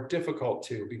much more difficult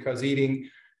to, because eating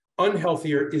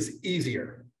unhealthier is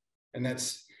easier. And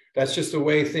that's just the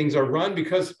way things are run,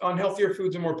 because unhealthier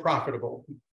foods are more profitable.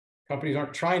 Companies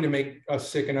aren't trying to make us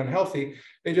sick and unhealthy.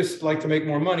 They just like to make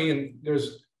more money, and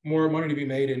there's more money to be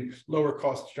made in lower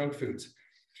cost junk foods.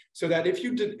 So that if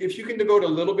you can devote a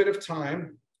little bit of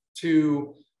time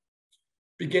to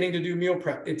beginning to do meal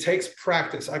prep, it takes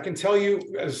practice. I can tell you,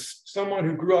 as someone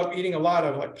who grew up eating a lot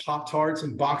of like Pop-Tarts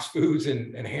and box foods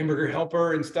and Hamburger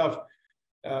Helper and stuff,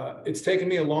 it's taken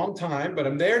me a long time, but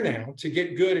I'm there now to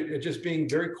get good at just being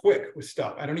very quick with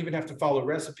stuff. I don't even have to follow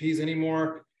recipes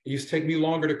anymore. It used to take me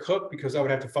longer to cook because I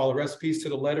would have to follow recipes to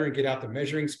the letter and get out the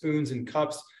measuring spoons and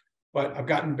cups. But I've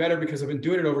gotten better because I've been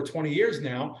doing it over 20 years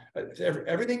now.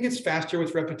 Everything gets faster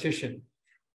with repetition.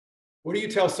 What do you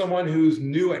tell someone who's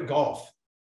new at golf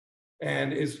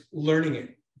and is learning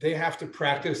it? They have to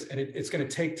practice, and it's going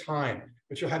to take time.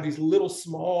 But you'll have these little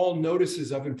small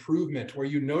notices of improvement where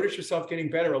you notice yourself getting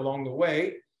better along the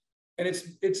way. And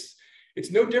it's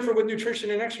no different with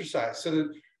nutrition and exercise. So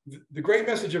the great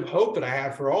message of hope that I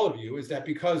have for all of you is that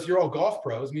because you're all golf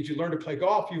pros, means you learn to play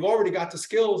golf, you've already got the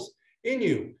skills in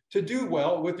you to do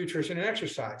well with nutrition and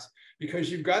exercise,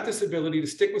 because you've got this ability to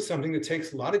stick with something that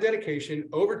takes a lot of dedication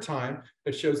over time,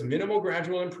 that shows minimal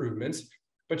gradual improvements,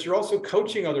 but you're also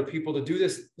coaching other people to do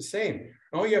this the same.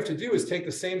 And all you have to do is take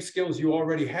the same skills you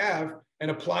already have and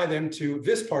apply them to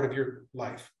this part of your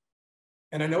life.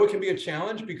 And I know it can be a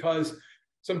challenge because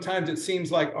sometimes it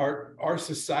seems like our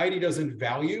society doesn't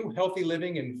value healthy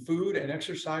living and food and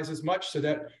exercise as much, so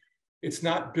that it's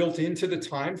not built into the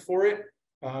time for it.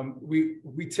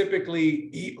 We typically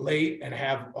eat late and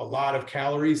have a lot of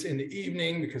calories in the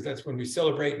evening because that's when we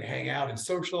celebrate and hang out and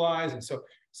socialize. And so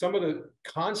some of the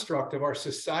construct of our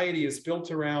society is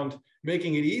built around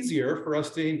making it easier for us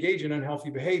to engage in unhealthy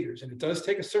behaviors. And it does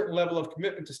take a certain level of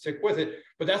commitment to stick with it,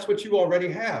 but that's what you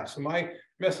already have. So my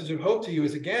message of hope to you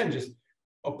is, again, just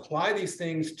apply these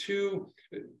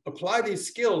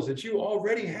skills that you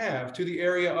already have to the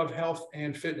area of health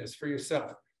and fitness for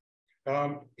yourself.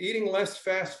 Eating less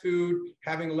fast food,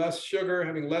 having less sugar,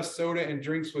 having less soda and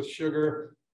drinks with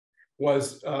sugar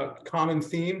was a common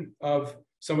theme of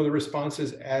some of the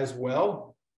responses as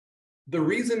well. The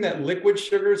reason that liquid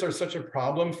sugars are such a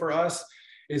problem for us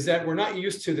is that we're not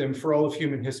used to them for all of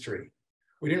human history.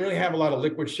 We didn't really have a lot of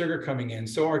liquid sugar coming in.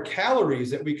 So our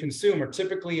calories that we consume are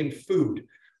typically in food,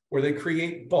 where they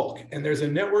create bulk. And there's a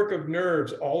network of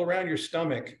nerves all around your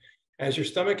stomach. As your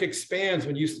stomach expands,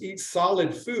 when you eat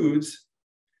solid foods,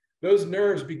 those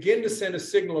nerves begin to send a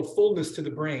signal of fullness to the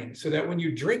brain, so that when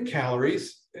you drink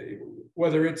calories,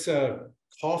 whether it's a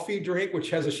coffee drink, which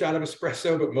has a shot of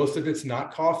espresso, but most of it's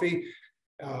not coffee,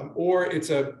 or it's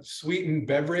a sweetened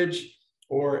beverage,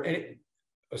 or a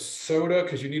soda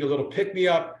because you need a little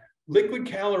pick-me-up, liquid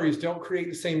calories don't create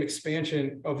the same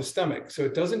expansion of the stomach. So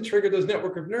it doesn't trigger those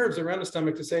network of nerves around the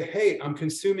stomach to say, hey, I'm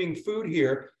consuming food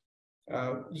here.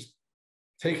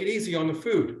 take it easy on the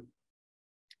food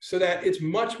so that it's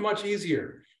much, much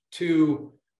easier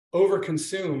to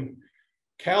overconsume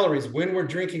calories when we're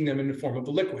drinking them in the form of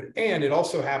a liquid. And it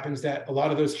also happens that a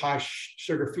lot of those high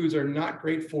sugar foods are not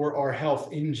great for our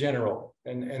health in general.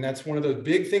 And that's one of the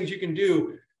big things you can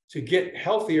do to get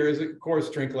healthier is, of course,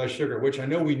 drink less sugar, which I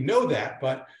know we know that,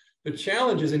 but the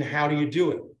challenge is in how do you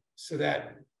do it? So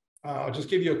that I'll just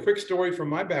give you a quick story from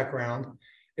my background.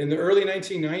 In the early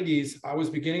 1990s, I was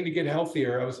beginning to get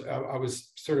healthier. I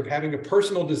was sort of having a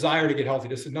personal desire to get healthy.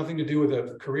 This had nothing to do with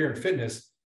a career in fitness.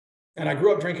 And I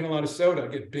grew up drinking a lot of soda.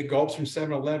 I'd get big gulps from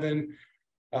 7-Eleven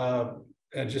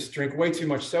and just drink way too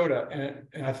much soda.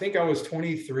 And I think I was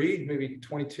 23, maybe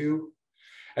 22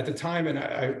 at the time. And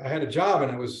I had a job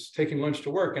and I was taking lunch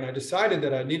to work. And I decided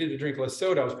that I needed to drink less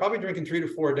soda. I was probably drinking 3 to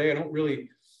 4 a day. I don't really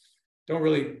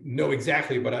know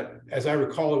exactly, but as I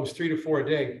recall, it was 3 to 4 a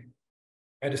day.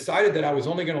 I decided that I was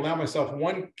only going to allow myself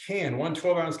one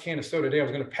 12-ounce can of soda a day. I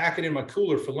was going to pack it in my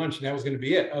cooler for lunch, and that was going to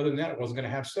be it. Other than that, I wasn't going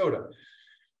to have soda.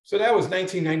 So that was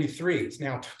 1993. It's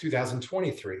now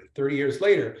 2023, 30 years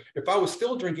later. If I was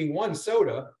still drinking one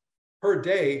soda per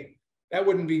day, that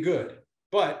wouldn't be good.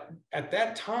 But at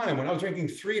that time, when I was drinking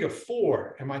 3 to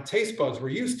 4 and my taste buds were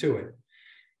used to it,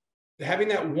 having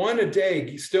that one a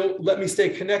day still let me stay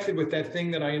connected with that thing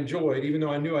that I enjoyed, even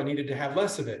though I knew I needed to have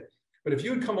less of it. But if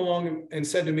you had come along and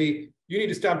said to me, you need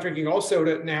to stop drinking all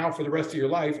soda now for the rest of your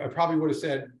life, I probably would have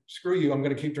said, screw you, I'm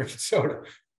going to keep drinking soda.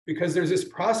 Because there's this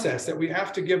process that we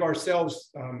have to give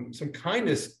ourselves some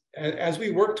kindness as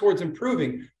we work towards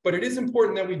improving. But it is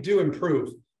important that we do improve.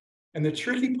 And the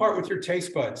tricky part with your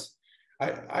taste buds,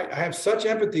 I have such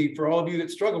empathy for all of you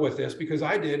that struggle with this, because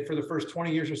I did for the first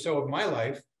 20 years or so of my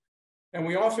life. And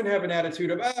we often have an attitude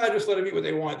of, just let them eat what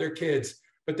they want, they're kids.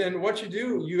 But then what you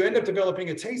do, you end up developing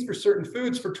a taste for certain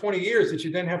foods for 20 years that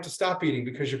you then have to stop eating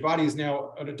because your body is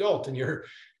now an adult and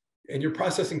you're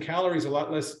processing calories a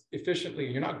lot less efficiently.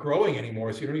 You're not growing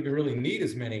anymore, so you don't even really need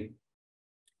as many.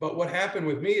 But what happened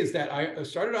with me is that I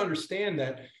started to understand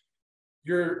that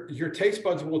your taste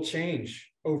buds will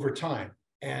change over time.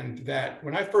 And that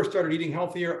when I first started eating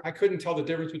healthier, I couldn't tell the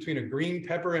difference between a green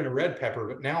pepper and a red pepper,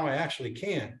 but now I actually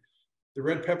can. The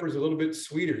red pepper is a little bit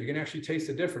sweeter. You can actually taste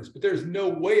the difference, but there's no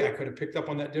way I could have picked up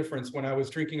on that difference when I was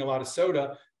drinking a lot of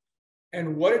soda.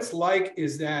 And what it's like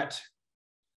is that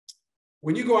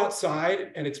when you go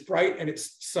outside and it's bright and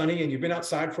it's sunny and you've been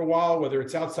outside for a while, whether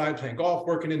it's outside playing golf,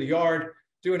 working in the yard,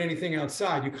 doing anything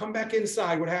outside, you come back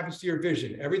inside, what happens to your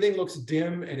vision? Everything looks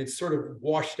dim and it's sort of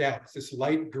washed out. It's this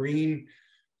light green.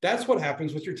 That's what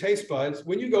happens with your taste buds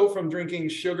when you go from drinking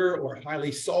sugar or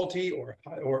highly salty or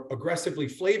aggressively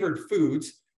flavored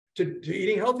foods to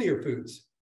eating healthier foods.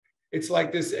 It's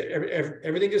like this,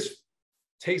 everything just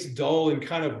tastes dull and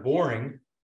kind of boring,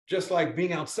 just like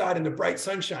being outside in the bright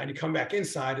sunshine. You come back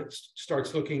inside, it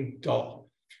starts looking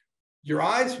dull. Your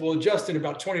eyes will adjust in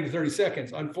about 20 to 30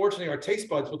 seconds. Unfortunately, our taste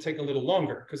buds will take a little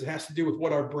longer because it has to do with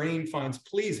what our brain finds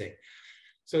pleasing.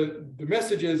 So the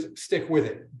message is stick with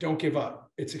it. Don't give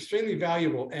up. It's extremely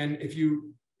valuable. And if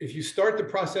you start the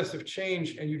process of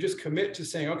change and you just commit to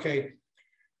saying, okay,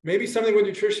 maybe something with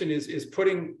nutrition is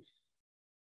putting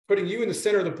you in the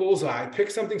center of the bullseye, pick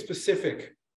something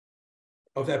specific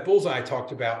of that bullseye I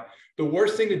talked about. The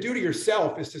worst thing to do to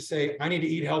yourself is to say, I need to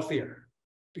eat healthier,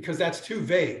 because that's too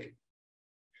vague.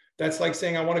 That's like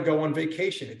saying, I want to go on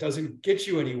vacation. It doesn't get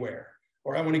you anywhere.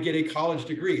 Or I want to get a college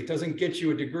degree. It doesn't get you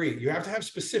a degree. You have to have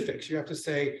specifics. You have to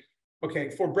say,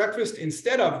 okay, for breakfast,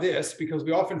 instead of this, because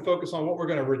we often focus on what we're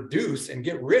going to reduce and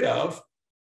get rid of,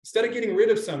 instead of getting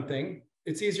rid of something,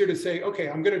 it's easier to say,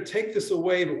 okay, I'm going to take this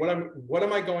away, but what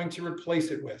am I going to replace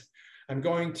it with? I'm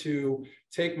going to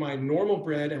take my normal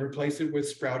bread and replace it with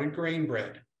sprouted grain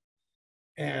bread.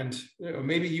 And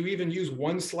maybe you even use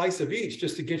one slice of each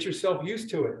just to get yourself used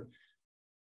to it.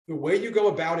 The way you go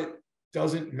about it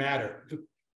doesn't matter.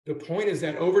 The point is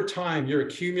that over time, you're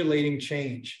accumulating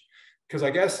change. Because I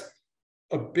guess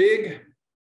a big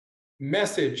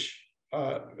message,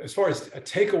 as far as a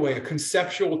takeaway, a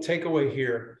conceptual takeaway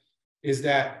here, is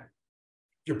that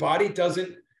your body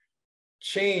doesn't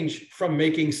change from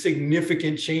making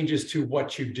significant changes to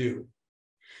what you do.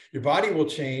 Your body will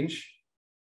change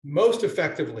most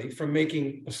effectively from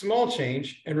making a small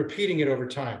change and repeating it over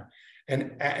time.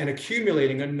 And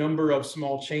accumulating a number of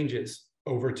small changes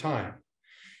over time.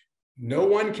 No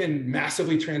one can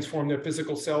massively transform their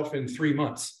physical self in 3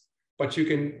 months, but you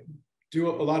can do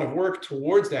a lot of work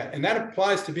towards that. And that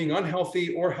applies to being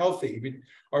unhealthy or healthy. I mean,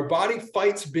 our body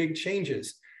fights big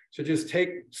changes. So just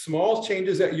take small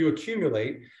changes that you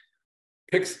accumulate,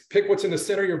 pick what's in the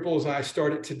center of your bullseye,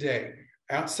 start it today.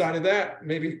 Outside of that,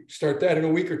 maybe start that in a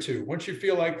week or two. Once you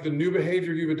feel like the new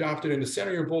behavior you've adopted in the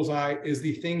center of your bullseye is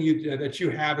the thing that you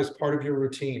have as part of your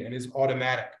routine and is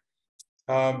automatic.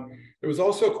 There was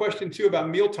also a question too about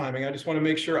meal timing. I just want to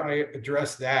make sure I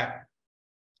address that.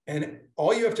 And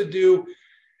all you have to do,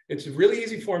 it's a really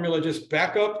easy formula. Just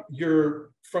back up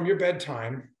from your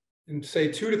bedtime and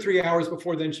say 2 to 3 hours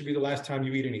before then should be the last time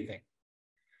you eat anything.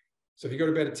 So if you go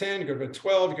to bed at 10, you go to bed at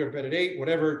 12, you go to bed at 8,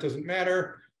 whatever, it doesn't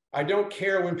matter. I don't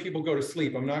care when people go to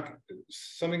sleep.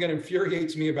 Something that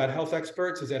infuriates me about health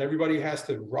experts is that everybody has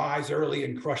to rise early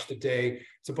and crush the day.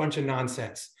 It's a bunch of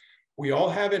nonsense. We all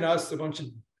have in us a bunch of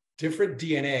different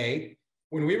DNA.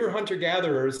 When we were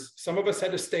hunter-gatherers, some of us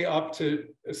had to stay up to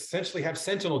essentially have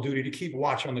sentinel duty to keep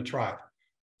watch on the tribe.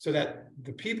 So that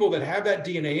the people that have that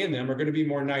DNA in them are going to be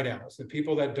more night owls. The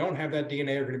people that don't have that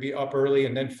DNA are going to be up early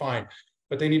and then fine,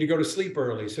 but they need to go to sleep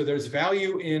early. So there's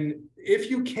value in, if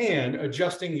you can,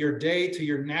 adjusting your day to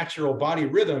your natural body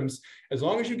rhythms. As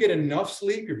long as you get enough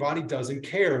sleep, your body doesn't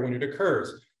care when it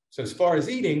occurs. So as far as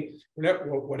eating,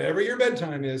 whatever your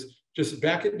bedtime is, just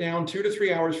back it down 2 to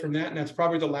 3 hours from that, and that's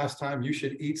probably the last time you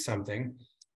should eat something.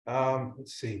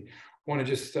 Let's see. Want to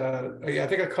just, yeah, I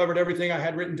think I covered everything I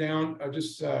had written down. I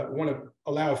just want to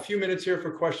allow a few minutes here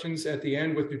for questions at the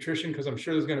end with nutrition, because I'm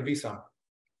sure there's going to be some.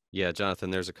 Yeah, Jonathan,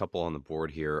 there's a couple on the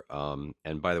board here.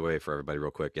 And by the way, for everybody,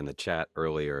 real quick, in the chat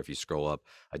earlier, if you scroll up,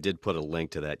 I did put a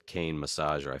link to that cane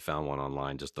massager. I found one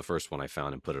online, just the first one I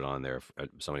found, and put it on there. If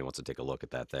somebody wants to take a look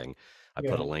at that thing, I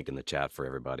put Yeah. a link in the chat for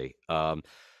everybody. This one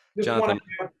I Jonathan,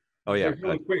 have, oh yeah,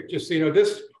 really quick, just so you know,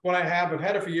 this one I've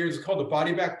had it for years. It's called the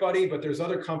Body Back Buddy, but there's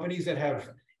other companies that have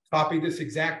copied this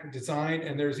exact design,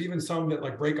 and there's even some that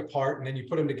like break apart and then you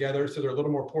put them together so they're a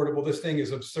little more portable. This thing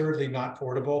is absurdly not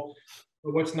portable.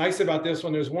 But what's nice about this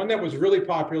one, there's one that was really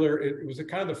popular. It was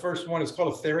kind of the first one. It's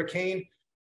called a Theracane.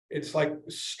 It's like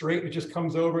straight, it just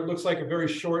comes over. It looks like a very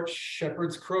short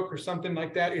shepherd's crook or something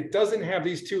like that. It doesn't have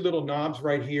these two little knobs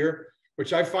right here,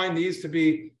 which I find these to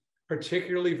be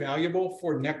particularly valuable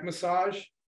for neck massage.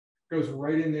 Goes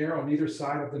right in there on either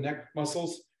side of the neck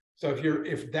muscles. So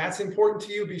if that's important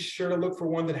to you, be sure to look for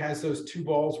one that has those two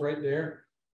balls right there.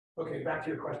 Okay, back to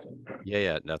your question.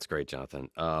 yeah, that's great, Jonathan.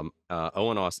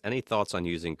 Owen asks, any thoughts on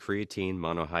using creatine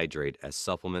monohydrate as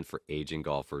supplement for aging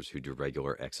golfers who do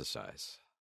regular exercise?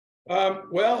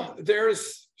 Well,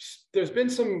 there's been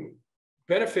some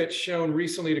benefits shown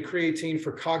recently to creatine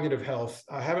for cognitive health.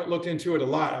 I haven't looked into it a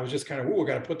lot. I was just kind of, I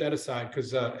got to put that aside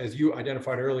because as you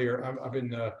identified earlier, I've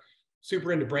been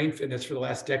super into brain fitness for the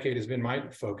last decade has been my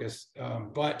focus.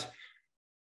 But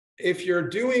if you're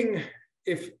doing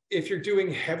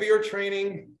heavier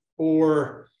training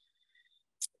or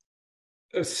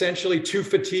essentially to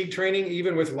fatigue training,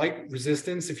 even with light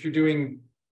resistance, if you're doing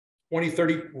 20,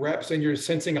 30 reps and you're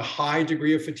sensing a high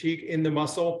degree of fatigue in the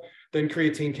muscle, then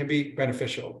creatine can be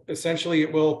beneficial. Essentially,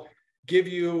 it will give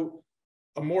you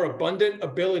a more abundant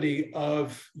ability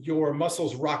of your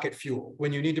muscles' rocket fuel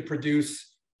when you need to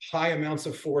produce high amounts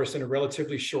of force in a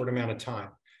relatively short amount of time.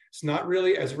 It's not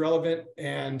really as relevant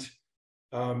and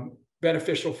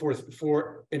beneficial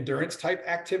for endurance type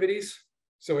activities.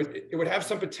 So it would have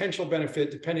some potential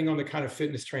benefit depending on the kind of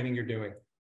fitness training you're doing.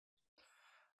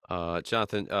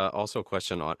 Jonathan, also a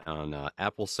question on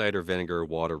apple cider vinegar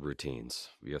water routines.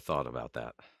 Your thought about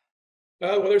that?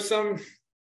 Well, there's some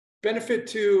benefit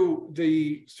to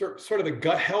the sort of the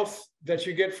gut health that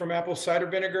you get from apple cider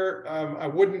vinegar. I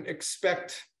wouldn't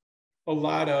expect a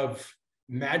lot of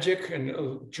magic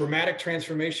and dramatic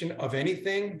transformation of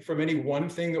anything from any one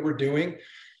thing that we're doing.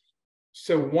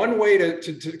 So one way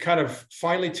to kind of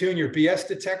finely tune your BS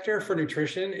detector for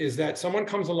nutrition is that someone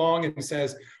comes along and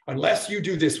says, unless you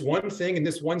do this one thing in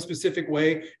this one specific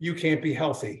way, you can't be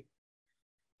healthy.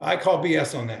 I call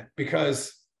BS on that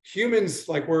because humans,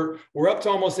 like we're up to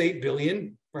almost 8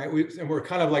 billion, right? And we're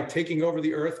kind of like taking over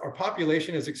the earth. Our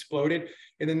population has exploded.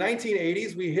 In the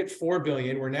 1980s, we hit 4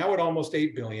 billion. We're now at almost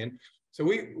 8 billion. So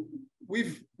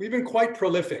we've been quite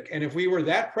prolific. And if we were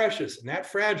that precious and that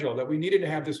fragile that we needed to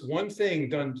have this one thing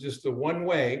done just the one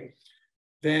way,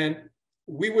 then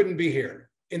we wouldn't be here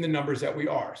in the numbers that we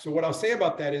are. So what I'll say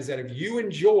about that is that if you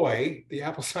enjoy the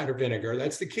apple cider vinegar,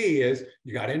 that's the key, is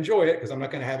you got to enjoy it, because I'm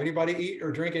not going to have anybody eat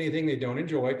or drink anything they don't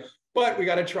enjoy, but we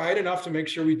got to try it enough to make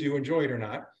sure we do enjoy it or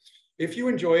not. If you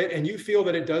enjoy it and you feel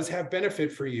that it does have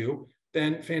benefit for you,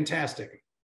 then fantastic.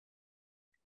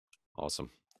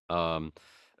 Awesome.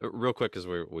 Real quick, because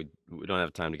we don't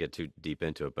have time to get too deep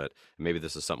into it, but maybe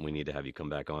this is something we need to have you come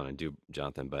back on and do,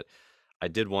 Jonathan. But I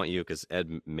did want you, because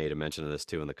Ed made a mention of this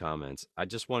too in the comments. I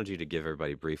just wanted you to give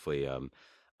everybody briefly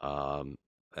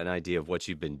an idea of what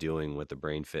you've been doing with the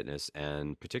brain fitness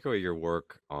and particularly your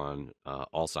work on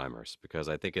Alzheimer's, because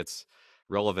I think it's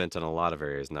relevant in a lot of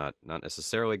areas, not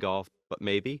necessarily golf, but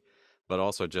maybe, but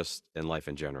also just in life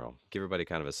in general. Give everybody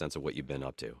kind of a sense of what you've been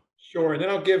up to. Sure. And then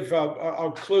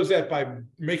I'll close that by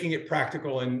making it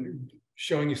practical and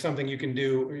showing you something you can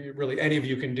do, really any of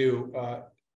you can do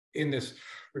in this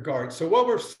regard. So what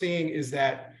we're seeing is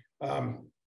that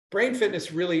brain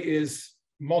fitness really is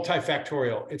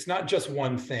multifactorial. It's not just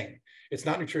one thing. It's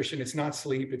not nutrition, it's not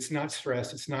sleep, it's not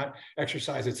stress, it's not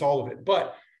exercise, it's all of it.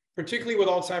 But particularly with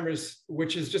Alzheimer's,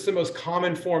 which is just the most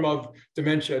common form of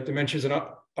dementia, dementia is an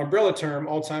umbrella term.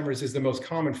 Alzheimer's is the most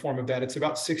common form of that. It's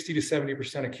about 60 to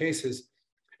 70% of cases.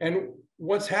 And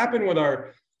what's happened with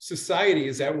our society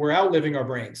is that we're outliving our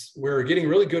brains. We're getting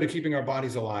really good at keeping our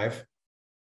bodies alive.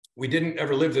 We didn't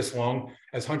ever live this long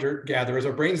as hunter-gatherers.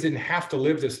 Our brains didn't have to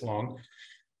live this long.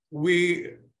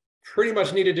 We pretty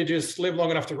much needed to just live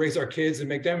long enough to raise our kids and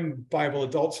make them viable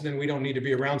adults, and then we don't need to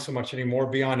be around so much anymore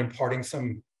beyond imparting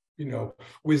some,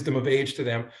 wisdom of age to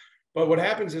them. But what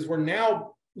happens is we're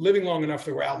now living long enough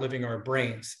that we're outliving our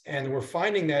brains. And we're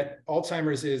finding that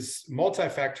Alzheimer's is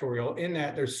multifactorial in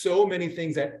that there's so many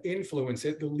things that influence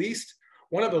it.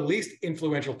 One of the least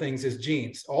influential things is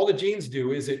genes. All the genes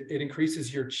do is it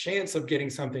increases your chance of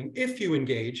getting something if you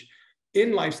engage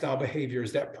in lifestyle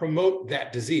behaviors that promote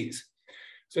that disease.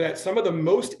 So that some of the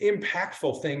most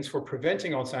impactful things for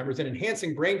preventing Alzheimer's and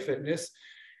enhancing brain fitness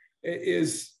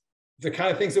is the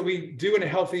kind of things that we do in a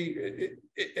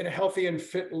healthy and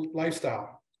fit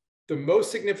lifestyle. The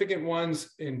most significant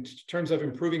ones in terms of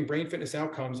improving brain fitness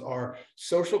outcomes are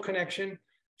social connection,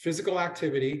 physical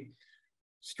activity,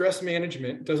 stress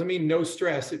management. Doesn't mean no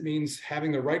stress. It means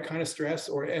having the right kind of stress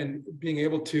and being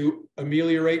able to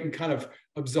ameliorate and kind of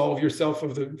absolve yourself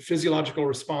of the physiological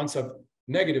response of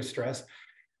negative stress,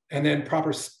 and then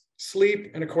proper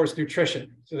sleep, and of course,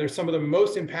 nutrition. So there's some of the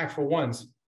most impactful ones.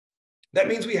 That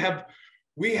means we have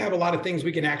a lot of things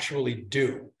we can actually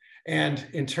do. And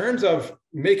in terms of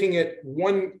making it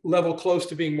one level close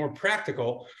to being more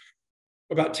practical,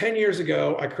 about 10 years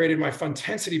ago, I created my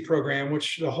Funtensity program,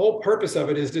 which the whole purpose of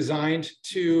it is designed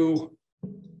to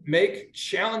make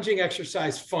challenging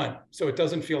exercise fun, so it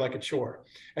doesn't feel like a chore.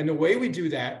 And the way we do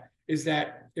that is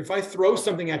that if I throw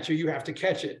something at you, you have to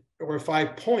catch it. Or if I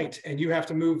point and you have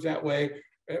to move that way,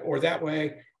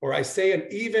 or I say an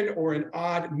even or an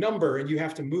odd number and you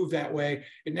have to move that way,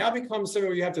 it now becomes something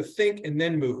where you have to think and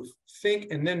then move, think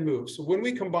and then move. So when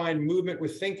we combine movement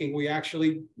with thinking, we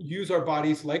actually use our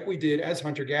bodies like we did as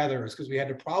hunter-gatherers because we had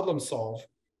to problem solve.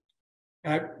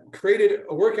 And I created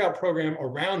a workout program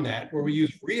around that where we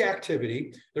use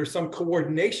reactivity. There's some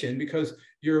coordination because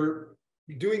you're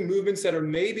doing movements that are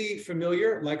maybe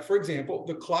familiar, like for example,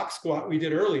 the clock squat we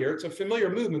did earlier. It's a familiar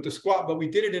movement, the squat, but we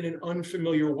did it in an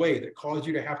unfamiliar way that caused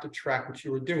you to have to track what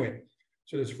you were doing.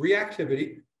 So there's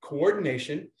reactivity,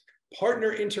 coordination,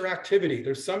 partner interactivity.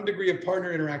 There's some degree of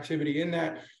partner interactivity in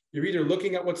that you're either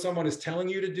looking at what someone is telling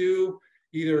you to do,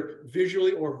 either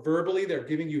visually or verbally. They're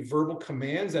giving you verbal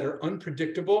commands that are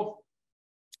unpredictable.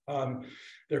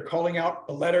 They're calling out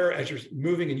a letter as you're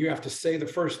moving and you have to say the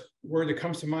first word that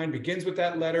comes to mind begins with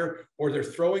that letter, or they're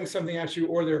throwing something at you,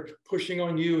 or they're pushing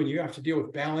on you and you have to deal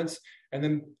with balance. And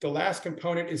then the last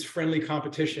component is friendly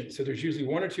competition. So there's usually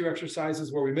one or two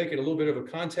exercises where we make it a little bit of a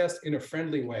contest in a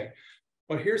friendly way.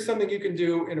 But here's something you can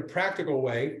do in a practical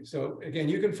way. So again,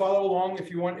 you can follow along if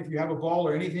you want. If you have a ball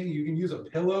or anything, you can use a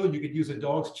pillow, you could use a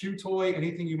dog's chew toy,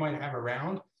 anything you might have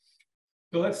around.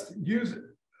 So let's use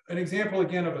an example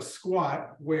again of a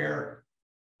squat where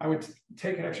I would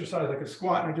take an exercise like a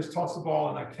squat and I just toss the ball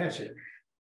and I catch it.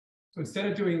 So instead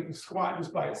of doing the squat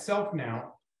just by itself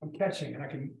now, I'm catching and I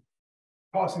can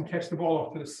toss and catch the ball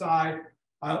off to the side.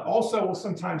 I also will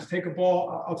sometimes take a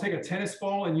ball, I'll take a tennis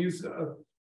ball and use a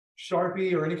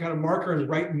Sharpie or any kind of marker and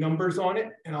write numbers on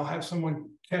it. And I'll have someone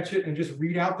catch it and just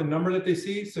read out the number that they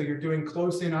see. So you're doing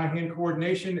close in eye-hand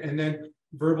coordination and then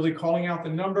verbally calling out the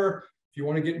number. If you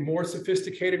want to get more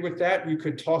sophisticated with that, you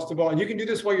could toss the ball. And you can do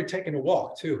this while you're taking a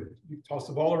walk too. You toss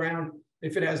the ball around.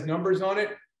 If it has numbers on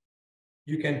it,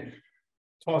 you can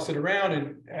toss it around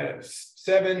and add a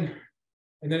 7,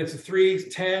 and then it's a 3,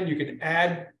 10. You can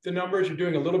add the numbers. You're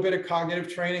doing a little bit of cognitive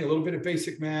training, a little bit of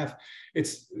basic math.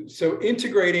 It's so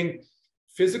integrating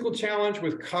physical challenge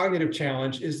with cognitive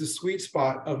challenge is the sweet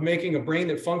spot of making a brain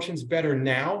that functions better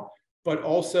now, but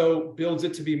also builds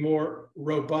it to be more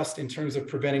robust in terms of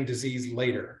preventing disease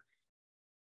later.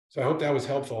 So I hope that was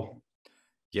helpful.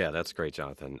 Yeah, that's great,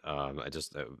 Jonathan.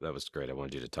 That was great. I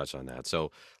wanted you to touch on that.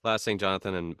 So, last thing,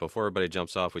 Jonathan, and before everybody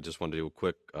jumps off, we just want to do a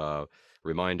quick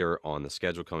reminder on the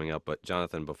schedule coming up. But,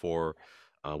 Jonathan, before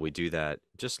We do that.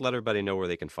 Just let everybody know where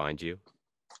they can find you.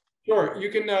 Sure. You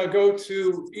can go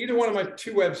to either one of my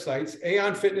two websites,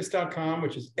 aionfitness.com,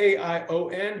 which is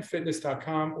AION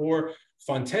fitness.com, or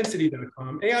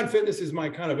funtensity.com. Aon Fitness is my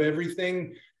kind of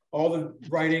everything, all the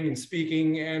writing and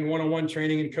speaking and one-on-one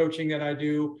training and coaching that I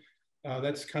do.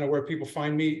 That's kind of where people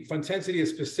find me. Funtensity is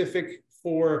specific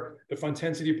for the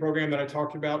Funtensity program that I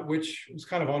talked about, which was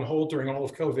kind of on hold during all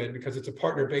of COVID because it's a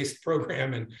partner-based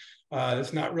program, and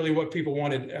it's not really what people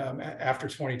wanted after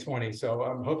 2020. So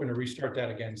I'm hoping to restart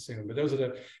that again soon. But those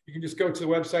are you can just go to the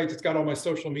website. It's got all my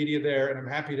social media there, and I'm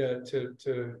happy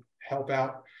to help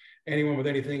out anyone with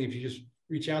anything. If you just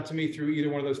reach out to me through either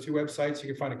one of those two websites, you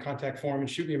can find a contact form and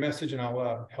shoot me a message, and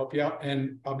I'll help you out.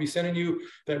 And I'll be sending you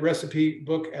that recipe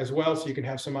book as well, so you can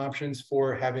have some options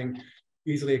for having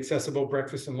easily accessible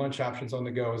breakfast and lunch options on the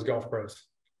go as golf pros.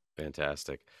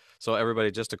 Fantastic. So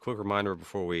everybody, just a quick reminder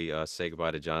before we say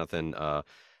goodbye to Jonathan.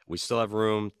 We still have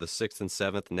room the 6th and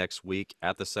 7th next week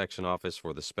at the section office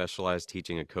for the specialized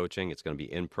teaching and coaching. It's going to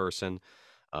be in person.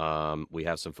 We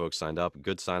have some folks signed up.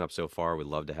 Good sign up so far. We'd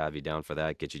love to have you down for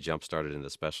that. Get you jump started in the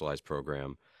specialized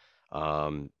program.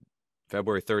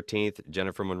 February 13th,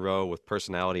 Jennifer Monroe with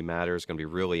Personality Matters. Going to be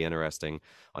really interesting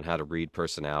on how to read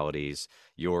personalities,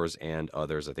 yours and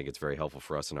others. I think it's very helpful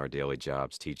for us in our daily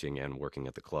jobs, teaching and working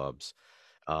at the clubs.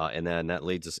 And then that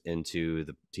leads us into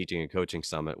the Teaching and Coaching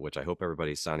Summit, which I hope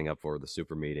everybody's signing up for, the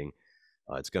super meeting.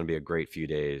 It's going to be a great few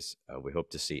days. We hope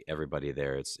to see everybody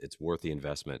there. It's worth the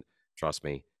investment. Trust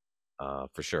me,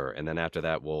 for sure. And then after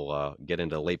that, we'll get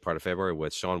into the late part of February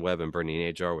with Sean Webb and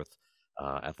Bernie Najar with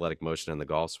athletic motion and the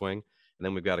golf swing. And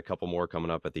then we've got a couple more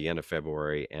coming up at the end of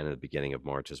February and at the beginning of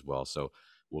March as well. So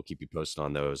we'll keep you posted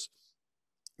on those.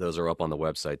 Those are up on the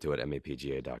website too at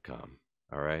mapga.com.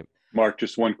 All right. Mark,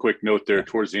 just one quick note there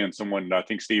towards the end. Someone, I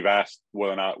think Steve asked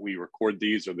whether or not we record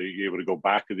these. Are they able to go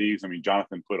back to these? I mean,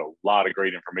 Jonathan put a lot of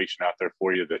great information out there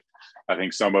for you that I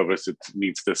think some of us, it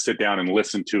needs to sit down and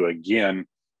listen to again.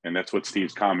 And that's what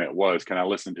Steve's comment was. Can I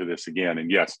listen to this again?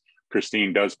 And yes,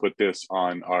 Christine does put this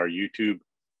on our YouTube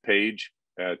page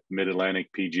at Mid-Atlantic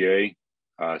PGA.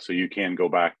 So you can go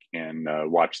back and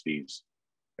watch these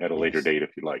at a later date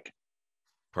if you like.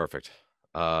 Perfect.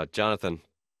 Jonathan,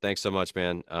 thanks so much,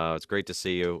 man. It's great to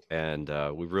see you, and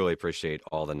we really appreciate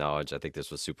all the knowledge. I think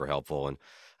this was super helpful, and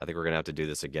I think we're going to have to do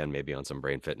this again, maybe on some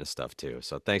brain fitness stuff too.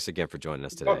 So thanks again for joining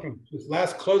us today. Welcome. Just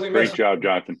last closing Great message. job,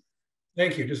 Jonathan.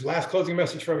 Thank you. Just last closing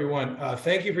message for everyone.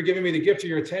 Thank you for giving me the gift of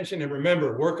your attention. And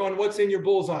remember, work on what's in your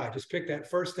bullseye. Just pick that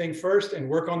first thing first and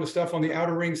work on the stuff on the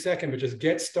outer ring second, but just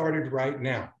get started right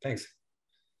now. Thanks.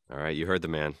 All right. You heard the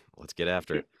man. Let's get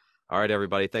after it. All right,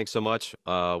 everybody. Thanks so much.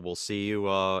 We'll see you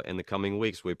in the coming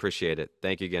weeks. We appreciate it.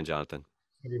 Thank you again, Jonathan.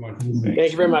 Everyone.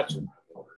 Thank you very much.